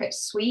we look at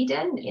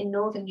Sweden in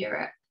Northern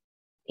Europe,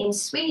 in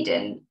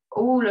Sweden,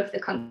 all of the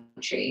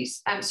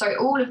countries,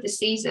 all of the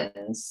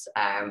seasons,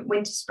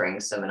 winter, spring,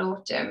 summer and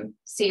autumn,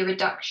 see a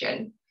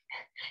reduction,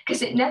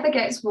 because it never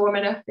gets warm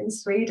enough in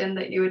Sweden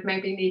that you would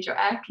maybe need your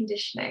air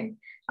conditioning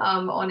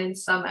on in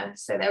summer.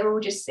 So they're all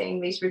just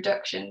seeing these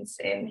reductions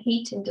in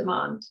heat and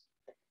demand.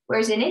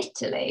 Whereas in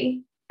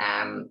Italy,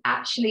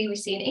 actually we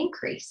see an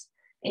increase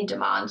in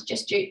demand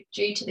just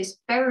due to this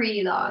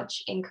very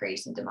large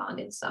increase in demand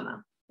in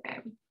summer.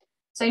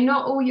 So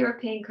not all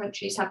European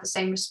countries have the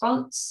same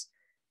response.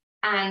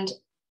 And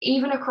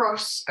even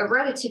across a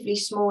relatively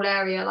small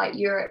area like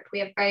Europe, we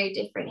have very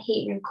different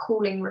heating and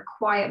cooling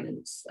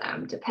requirements,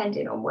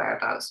 depending on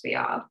whereabouts we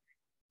are.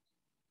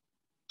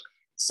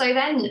 So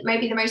then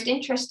maybe the most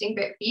interesting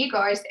bit for you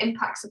guys, the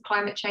impacts of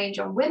climate change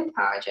on wind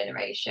power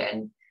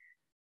generation.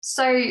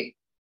 So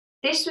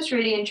this was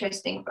really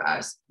interesting for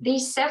us.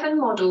 These 7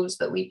 models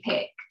that we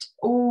picked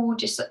all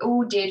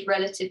did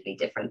relatively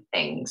different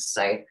things.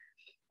 So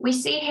we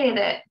see here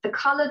that the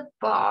coloured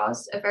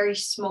bars are very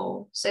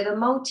small. So the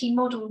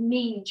multi-model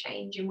mean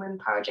change in wind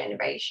power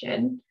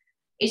generation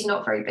is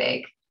not very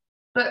big.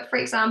 But for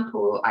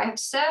example, I have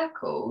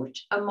circled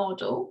a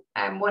model,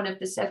 one of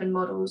the 7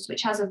 models,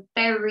 which has a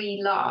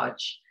very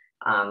large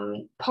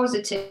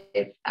positive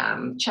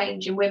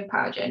change in wind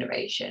power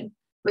generation,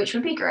 which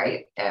would be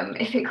great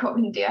if it got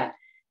windier.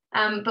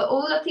 But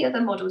all of the other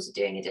models are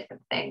doing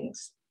different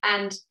things.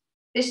 And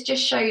this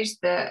just shows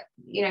that,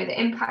 you know, the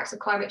impacts of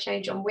climate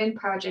change on wind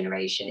power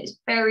generation is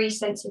very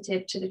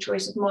sensitive to the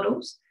choice of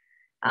models.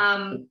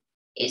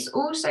 It's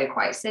also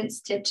quite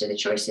sensitive to the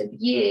choice of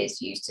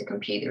years used to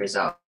compute the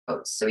results.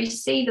 So we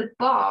see the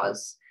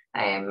bars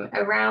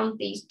around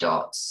these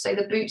dots. So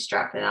the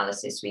bootstrap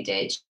analysis we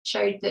did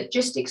showed that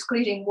just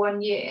excluding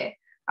 1 year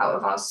out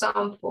of our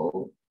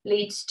sample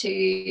leads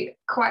to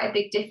quite a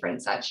big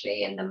difference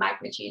actually in the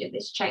magnitude of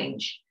this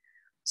change.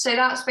 So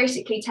that's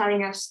basically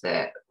telling us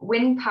that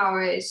wind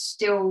power is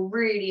still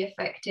really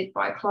affected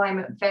by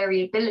climate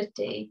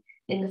variability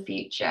in the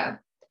future.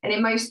 And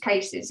in most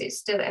cases, it's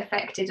still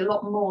affected a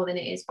lot more than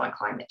it is by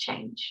climate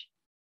change.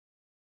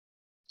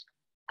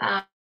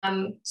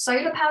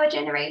 Solar power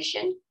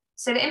generation.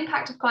 So the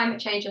impact of climate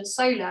change on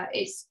solar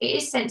it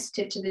is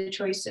sensitive to the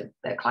choice of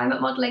the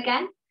climate model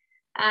again,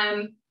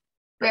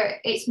 but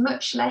it's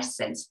much less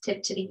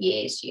sensitive to the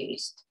years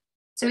used.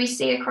 So we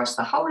see across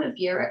the whole of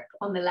Europe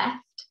on the left,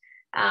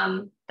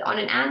 on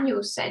an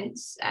annual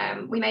sense,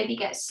 we maybe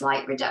get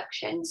slight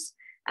reductions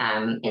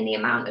in the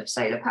amount of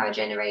solar power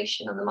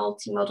generation on the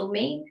multi-model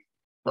mean,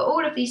 but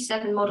all of these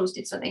 7 models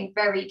did something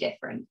very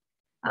different.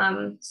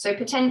 So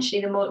potentially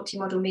the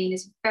multi-model mean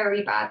is a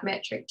very bad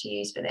metric to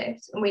use for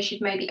this, and we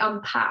should maybe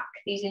unpack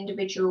these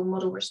individual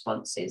model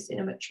responses in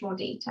a much more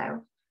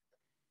detail.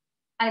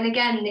 And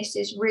again, this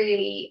is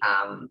really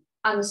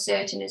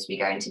uncertain as we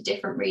go into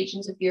different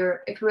regions of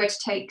Europe. If we were to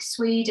take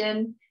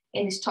Sweden,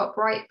 in this top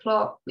right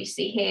plot, we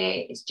see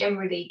here it's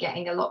generally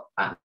getting a lot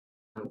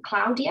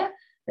cloudier.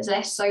 There's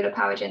less solar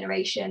power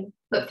generation.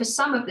 But for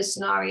some of the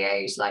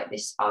scenarios, like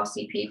this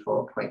RCP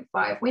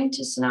 4.5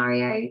 winter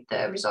scenario,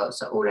 the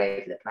results are all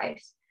over the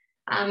place.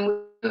 And we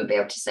wouldn't be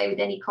able to say with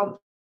any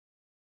confidence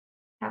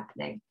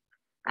happening.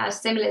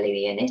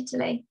 Similarly, in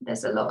Italy,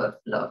 there's a lot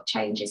of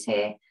changes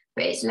here,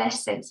 but it's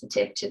less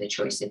sensitive to the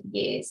choice of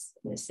years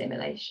in the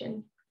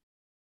simulation.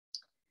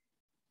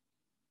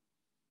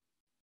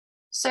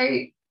 So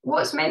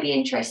what's maybe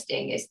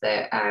interesting is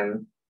that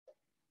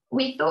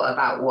we thought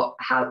about what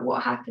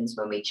happens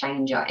when we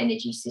change our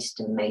energy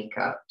system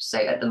makeup. So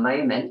at the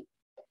moment,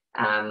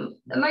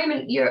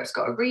 Europe's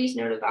got a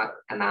reasonable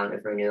amount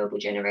of renewable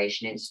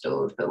generation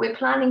installed, but we're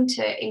planning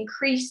to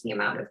increase the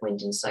amount of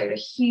wind and solar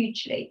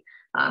hugely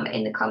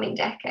in the coming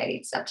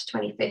decades up to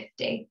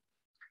 2050.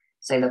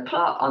 So the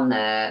plot on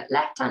the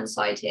left-hand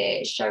side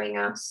here is showing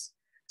us,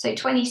 so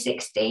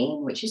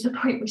 2016, which is the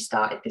point we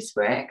started this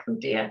work, oh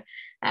dear.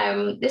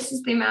 This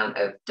is the amount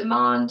of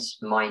demand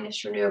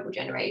minus renewable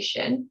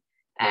generation.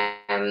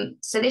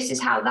 So this is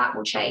how that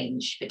will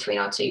change between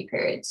our 2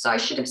 periods. So I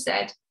should have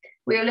said,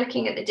 we are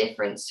looking at the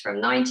difference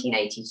from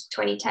 1980 to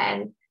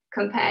 2010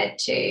 compared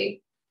to, I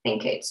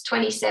think it's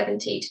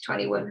 2070 to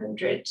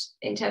 2100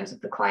 in terms of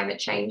the climate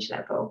change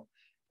level.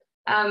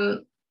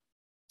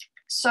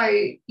 So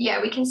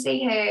yeah, we can see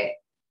here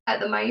at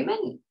the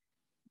moment,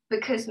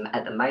 because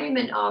at the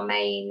moment our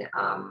main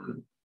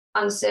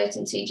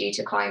uncertainty due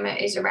to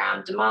climate is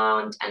around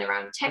demand and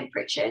around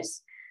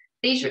temperatures.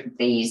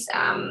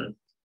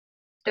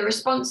 The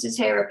responses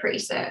here are pretty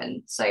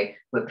certain. So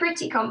we're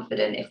pretty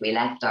confident if we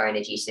left our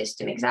energy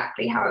system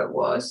exactly how it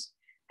was,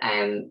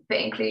 but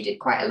included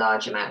quite a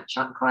large amount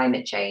of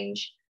climate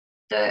change,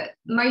 that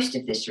most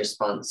of this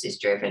response is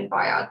driven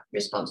by our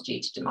response due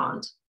to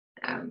demand.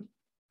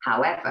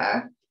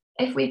 However,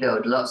 if we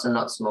build lots and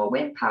lots more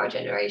wind power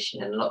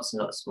generation and lots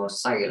more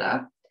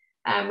solar,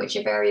 which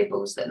are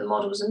variables that the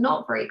models are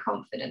not very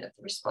confident of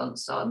the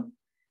response on,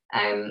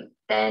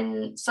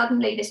 then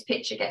suddenly this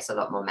picture gets a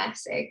lot more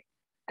messy.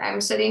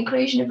 So the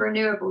inclusion of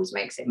renewables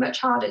makes it much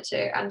harder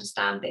to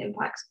understand the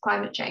impacts of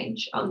climate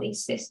change on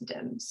these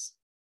systems.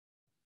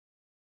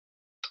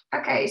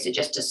 Okay, so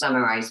just to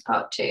summarize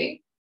part two,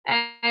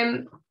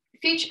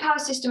 future power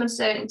system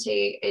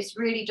uncertainty is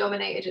really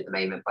dominated at the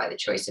moment by the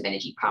choice of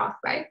energy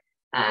pathway.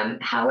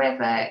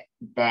 However,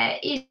 there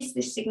is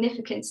this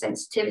significant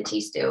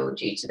sensitivity still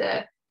due to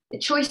the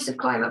choice of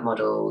climate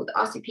model, the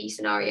RCP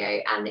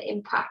scenario, and the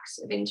impacts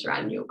of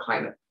interannual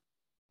climate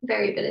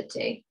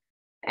variability.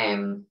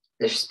 The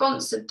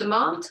response of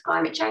demand to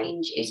climate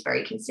change is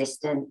very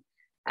consistent.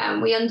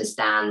 We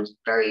understand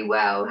very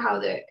well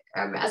how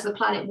as the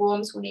planet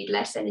warms, we'll need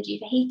less energy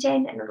for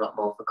heating and a lot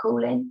more for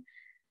cooling.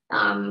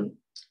 And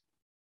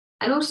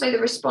also the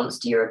response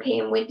to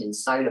European wind and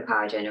solar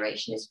power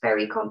generation is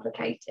very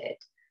complicated,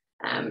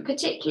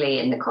 particularly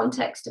in the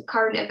context of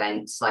current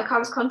events. Like I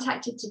was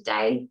contacted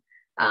today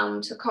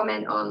to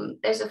comment on,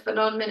 there's a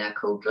phenomena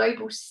called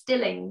global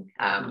stilling,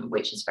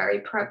 which is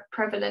very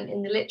prevalent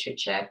in the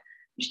literature,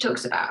 which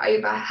talks about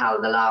over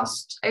the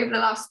last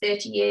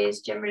 30 years,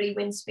 generally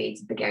wind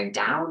speeds have been going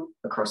down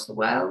across the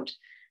world,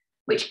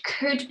 which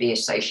could be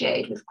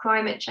associated with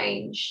climate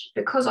change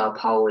because our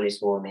pole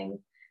is warming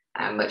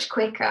much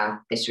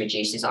quicker. This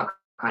reduces our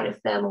kind of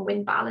thermal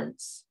wind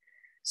balance.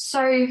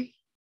 So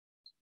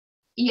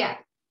yeah,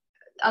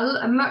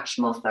 a much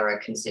more thorough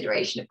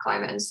consideration of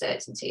climate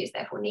uncertainty is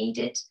therefore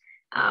needed.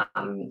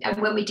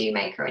 And when we do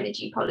make our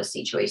energy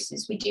policy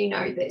choices, we do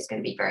know that it's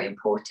going to be very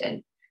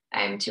important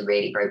to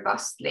really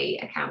robustly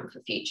account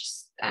for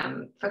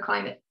for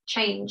climate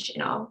change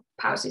in our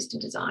power system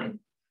design.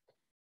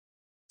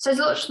 So there's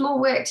lots more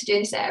work to do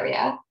in this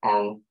area.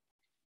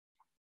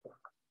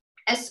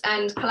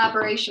 And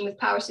collaboration with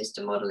power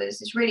system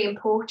modelers is really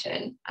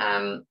important.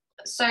 And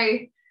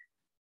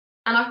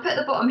I've put at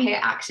the bottom here,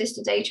 access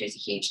to data is a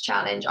huge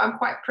challenge. I'm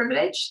quite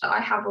privileged that I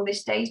have all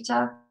this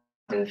data,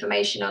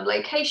 information on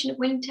location of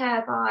wind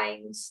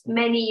turbines,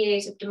 many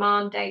years of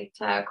demand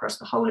data across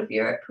the whole of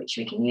Europe, which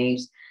we can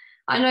use.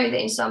 I know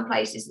that in some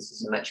places this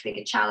is a much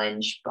bigger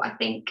challenge, but I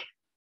think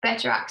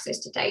better access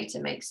to data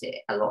makes it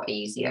a lot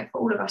easier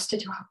for all of us to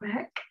do our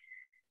work.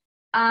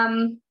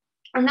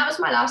 And that was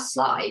my last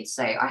slide.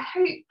 So I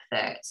hope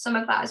that some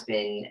of that has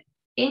been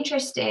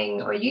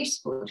interesting or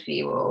useful for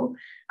you all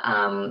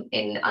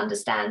in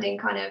understanding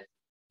kind of,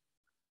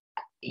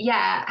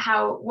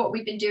 what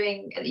we've been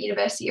doing at the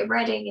University of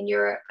Reading in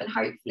Europe, and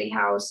hopefully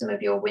how some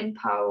of your wind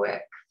power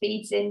work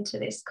feeds into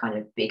this kind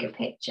of bigger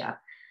picture.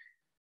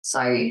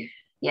 So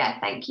yeah,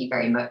 thank you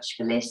very much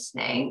for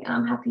listening. And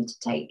I'm happy to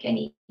take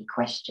any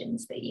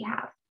questions that you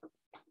have.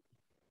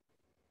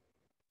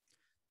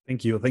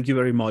 Thank you. Thank you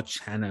very much,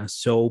 Hannah.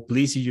 So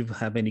please, if you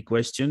have any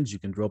questions, you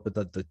can drop it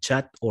at the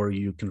chat or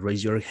you can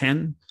raise your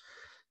hand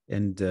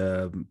and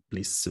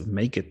please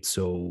make it.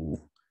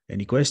 So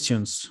any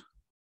questions?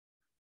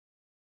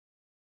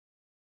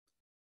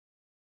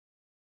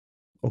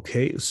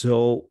 Okay,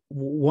 so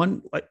I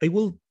want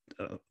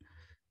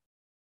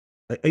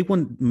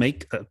to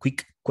make a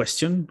quick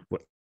question.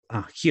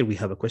 Here we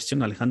have a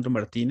question, Alejandro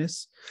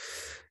Martinez.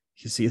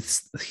 He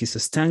says,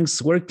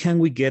 thanks, where can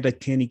we get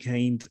any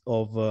kind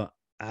of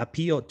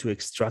API or to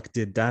extract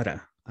the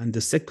data? And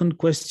the second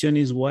question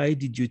is, why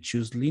did you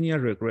choose linear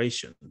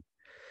regression?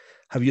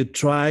 Have you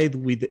tried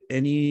with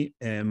any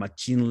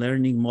machine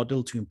learning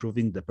model to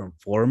improving the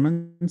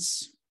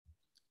performance?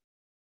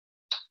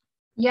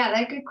 Yeah,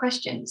 they're good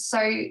questions. So,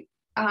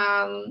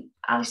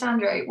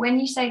 Alessandro, when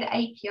you say the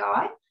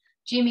API,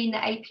 do you mean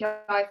the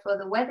API for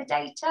the weather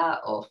data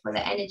or for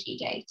the energy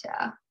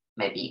data?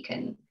 Maybe you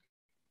can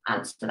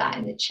answer that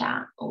in the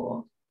chat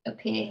or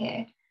appear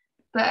here.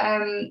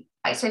 But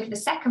so for the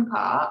second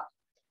part,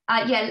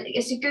 yeah,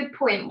 it's a good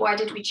point. Why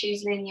did we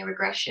choose linear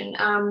regression?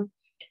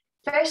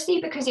 Firstly,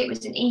 because it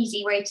was an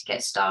easy way to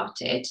get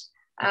started.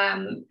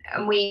 And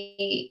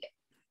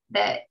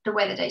the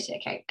weather data,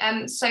 okay.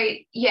 So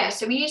yeah,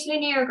 so we use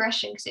linear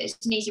regression because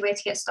it's an easy way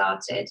to get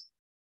started.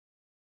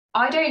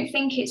 I don't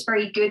think it's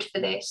very good for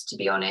this, to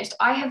be honest.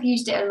 I have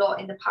used it a lot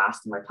in the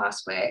past, in my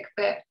past work,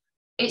 but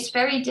it's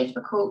very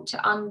difficult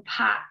to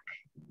unpack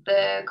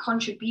the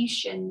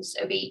contributions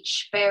of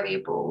each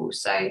variable.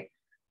 So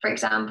for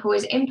example,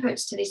 as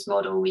inputs to this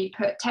model, we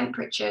put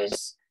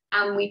temperatures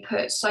and we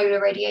put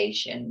solar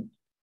radiation,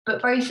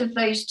 but both of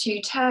those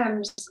two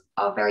terms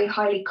are very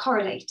highly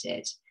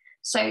correlated.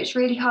 So it's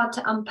really hard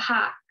to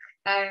unpack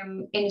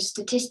in a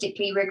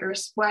statistically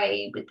rigorous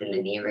way with the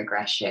linear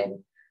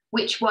regression,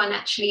 which one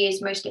actually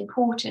is most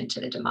important to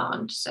the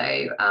demand.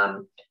 So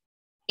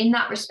in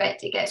that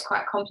respect, it gets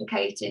quite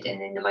complicated. And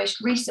in the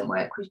most recent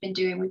work we've been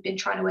doing, we've been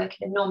trying to work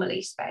in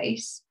anomaly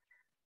space.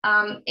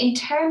 In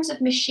terms of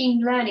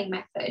machine learning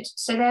methods,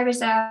 so there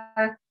is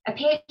a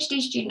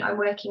PhD student I'm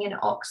working in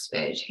at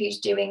Oxford who's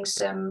doing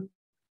some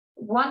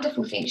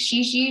wonderful things.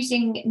 She's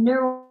using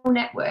neural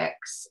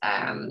networks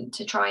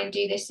to try and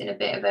do this in a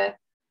bit of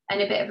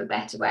a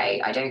better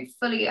way. I don't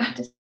fully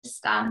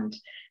understand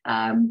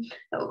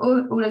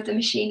all of the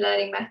machine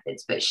learning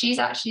methods, but she's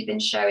actually been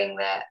showing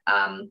that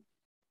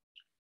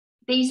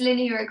these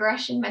linear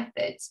regression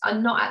methods are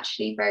not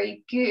actually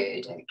very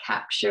good at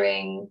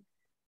capturing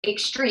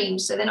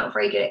extremes. So they're not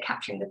very good at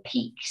capturing the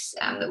peaks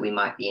that we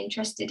might be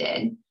interested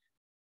in.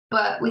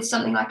 But with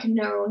something like a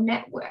neural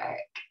network,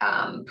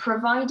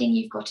 providing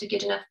you've got a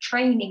good enough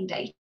training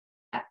data,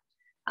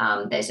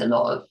 there's a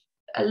lot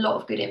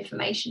of good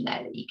information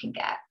there that you can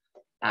get.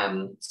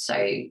 So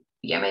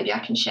yeah, maybe I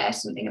can share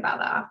something about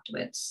that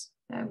afterwards.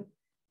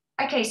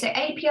 Okay, so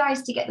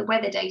APIs to get the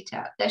weather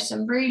data. There's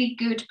some really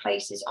good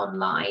places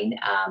online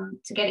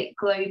to get it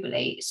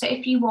globally. So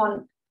if you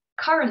want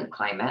current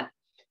climate,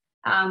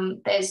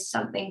 there's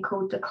something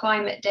called the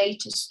Climate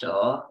Data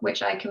Store,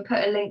 which I can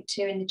put a link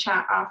to in the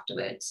chat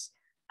afterwards.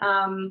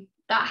 That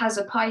has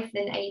a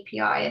Python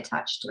API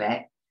attached to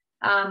it,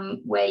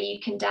 where you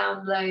can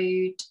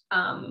download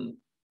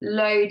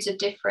loads of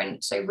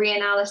different, so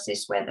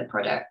reanalysis weather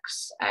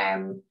products,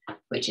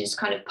 which is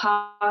kind of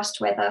past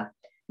weather.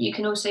 You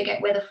can also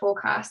get weather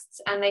forecasts,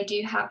 and they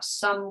do have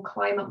some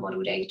climate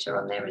model data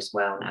on there as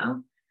well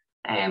now.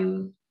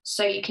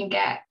 So you can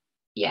get,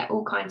 yeah,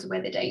 all kinds of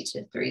weather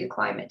data through the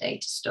Climate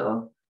Data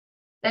Store.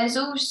 There's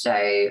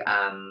also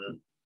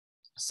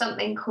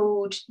something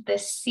called the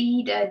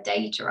CEDAR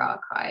Data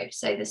Archive,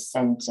 so the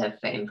Centre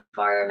for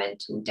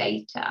Environmental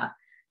Data,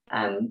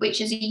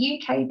 which is a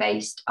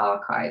UK-based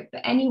archive,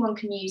 but anyone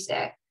can use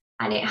it,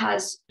 and it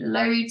has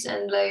loads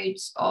and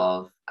loads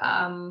of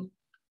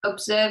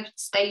observed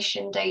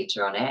station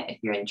data on it if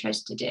you're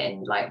interested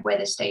in like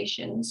weather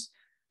stations,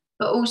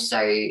 but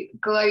also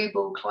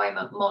global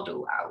climate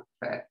model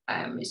output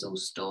is all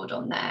stored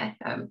on there.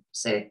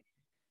 So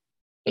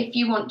if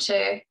you want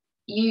to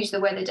use the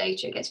weather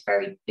data, it gets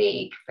very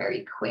big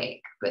very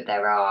quick, but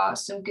there are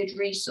some good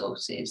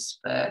resources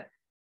for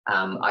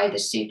either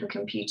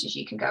supercomputers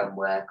you can go and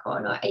work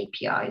on, or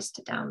APIs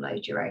to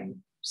download your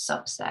own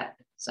subset.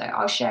 So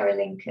I'll share a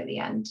link at the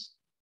end.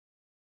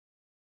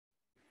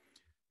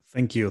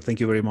 Thank you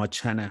very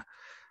much, Hannah.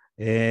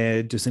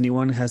 Does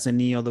anyone has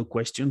any other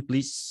question,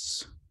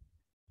 please?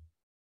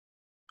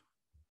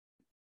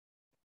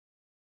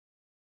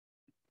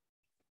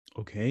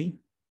 Okay,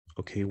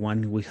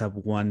 we have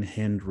one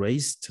hand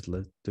raised.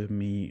 Let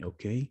me,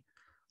 okay,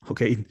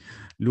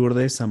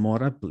 Lourdes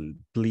Zamora,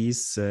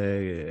 please,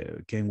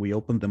 can we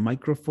open the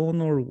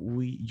microphone, or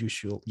you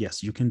should,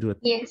 yes, you can do it.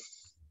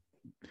 Yes.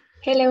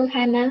 Hello,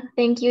 Hannah,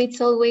 thank you. It's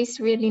always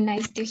really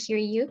nice to hear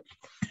you.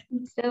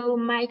 So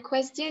my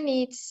question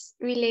is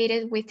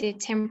related with the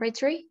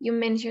temperature. You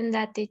mentioned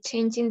that the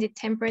change in the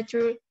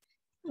temperature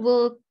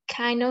will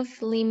kind of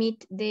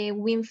limit the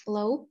wind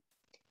flow,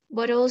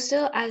 but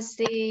also as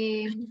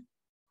the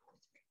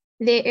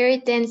air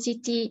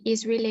density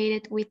is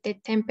related with the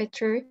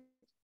temperature,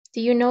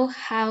 do you know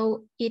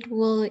how it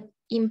will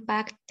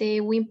impact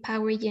the wind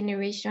power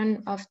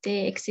generation of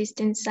the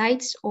existing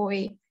sites or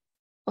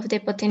of the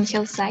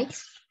potential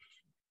sites?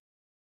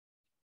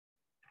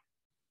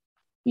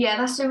 Yeah,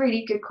 that's a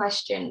really good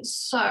question.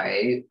 So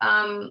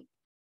I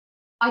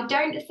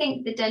don't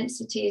think the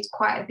density is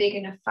quite a big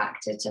enough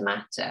factor to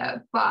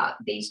matter, but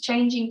these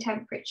changing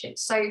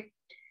temperatures. So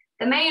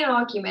the main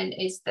argument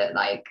is that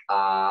like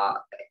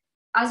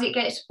as it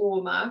gets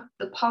warmer,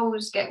 the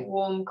poles get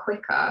warm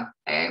quicker.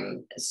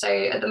 So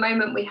at the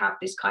moment we have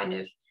this kind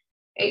of,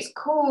 it's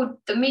called,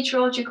 the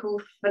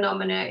meteorological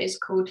phenomena is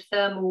called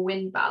thermal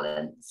wind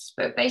balance,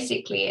 but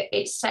basically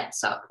it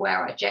sets up where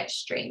our jet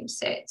stream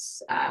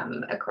sits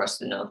across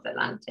the North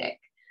Atlantic.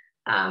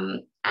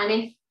 And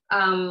if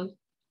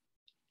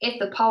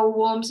the pole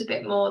warms a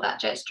bit more, that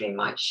jet stream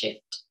might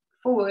shift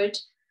forward,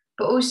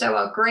 but also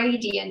our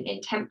gradient in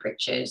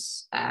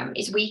temperatures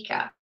is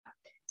weaker.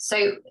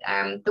 So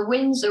the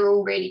winds are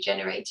all really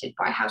generated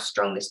by how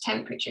strong this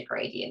temperature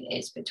gradient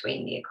is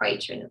between the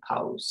equator and the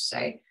poles.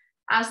 So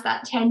as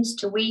that tends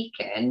to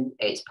weaken,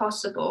 it's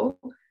possible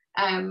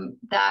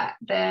that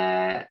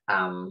the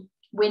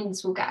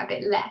winds will get a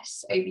bit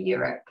less over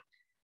Europe.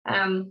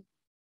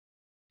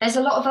 There's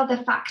a lot of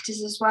other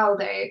factors as well,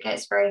 though. It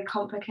gets very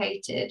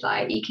complicated.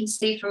 Like you can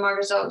see from my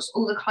results,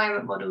 all the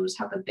climate models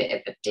have a bit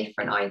of a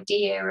different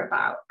idea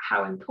about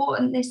how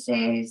important this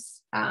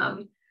is.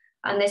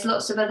 And there's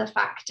lots of other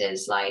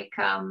factors like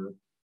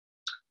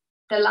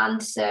the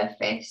land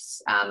surface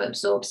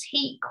absorbs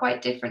heat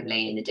quite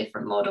differently in the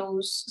different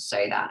models.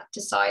 So that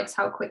decides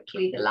how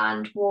quickly the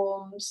land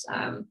warms,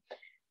 and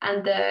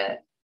the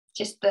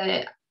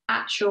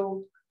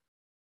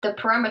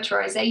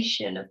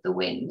parameterization of the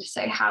wind,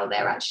 so how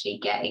they're actually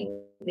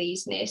getting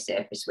these near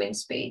surface wind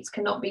speeds,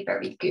 cannot be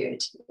very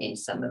good in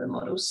some of the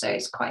models, so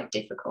it's quite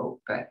difficult.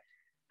 But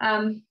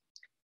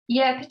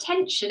yeah,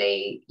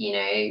 potentially, you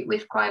know,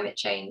 with climate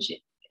change,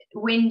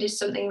 wind is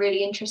something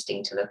really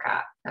interesting to look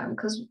at,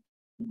 because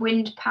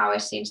wind power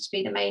seems to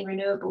be the main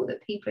renewable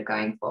that people are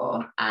going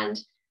for. And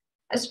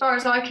as far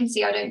as I can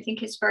see, I don't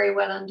think it's very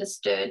well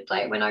understood.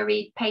 Like when I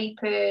read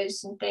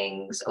papers and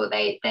things, or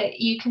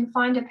you can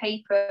find a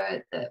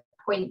paper that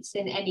points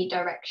in any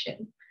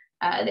direction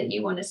that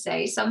you want to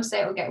say. Some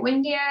say it will get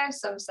windier,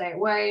 some say it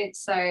won't.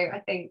 So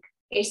I think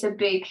it's a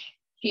big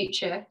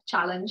future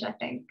challenge, I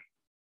think.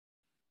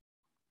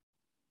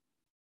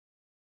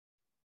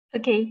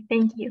 Okay,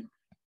 thank you.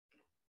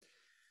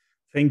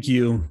 Thank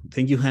you,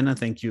 Hannah.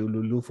 Thank you,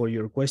 Lulu, for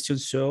your question.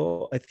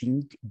 So I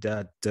think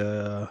that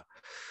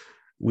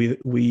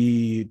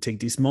We take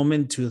this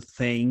moment to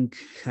thank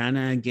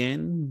Hannah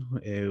again.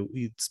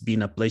 It's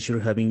been a pleasure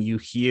having you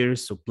here.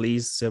 So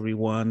please,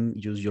 everyone,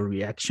 use your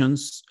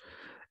reactions.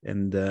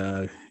 And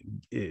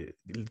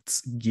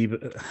let's give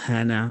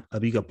Hannah a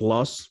big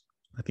applause.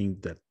 I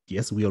think that,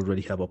 yes, we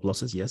already have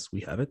applauses. Yes, we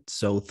have it.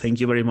 So thank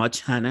you very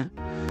much, Hannah.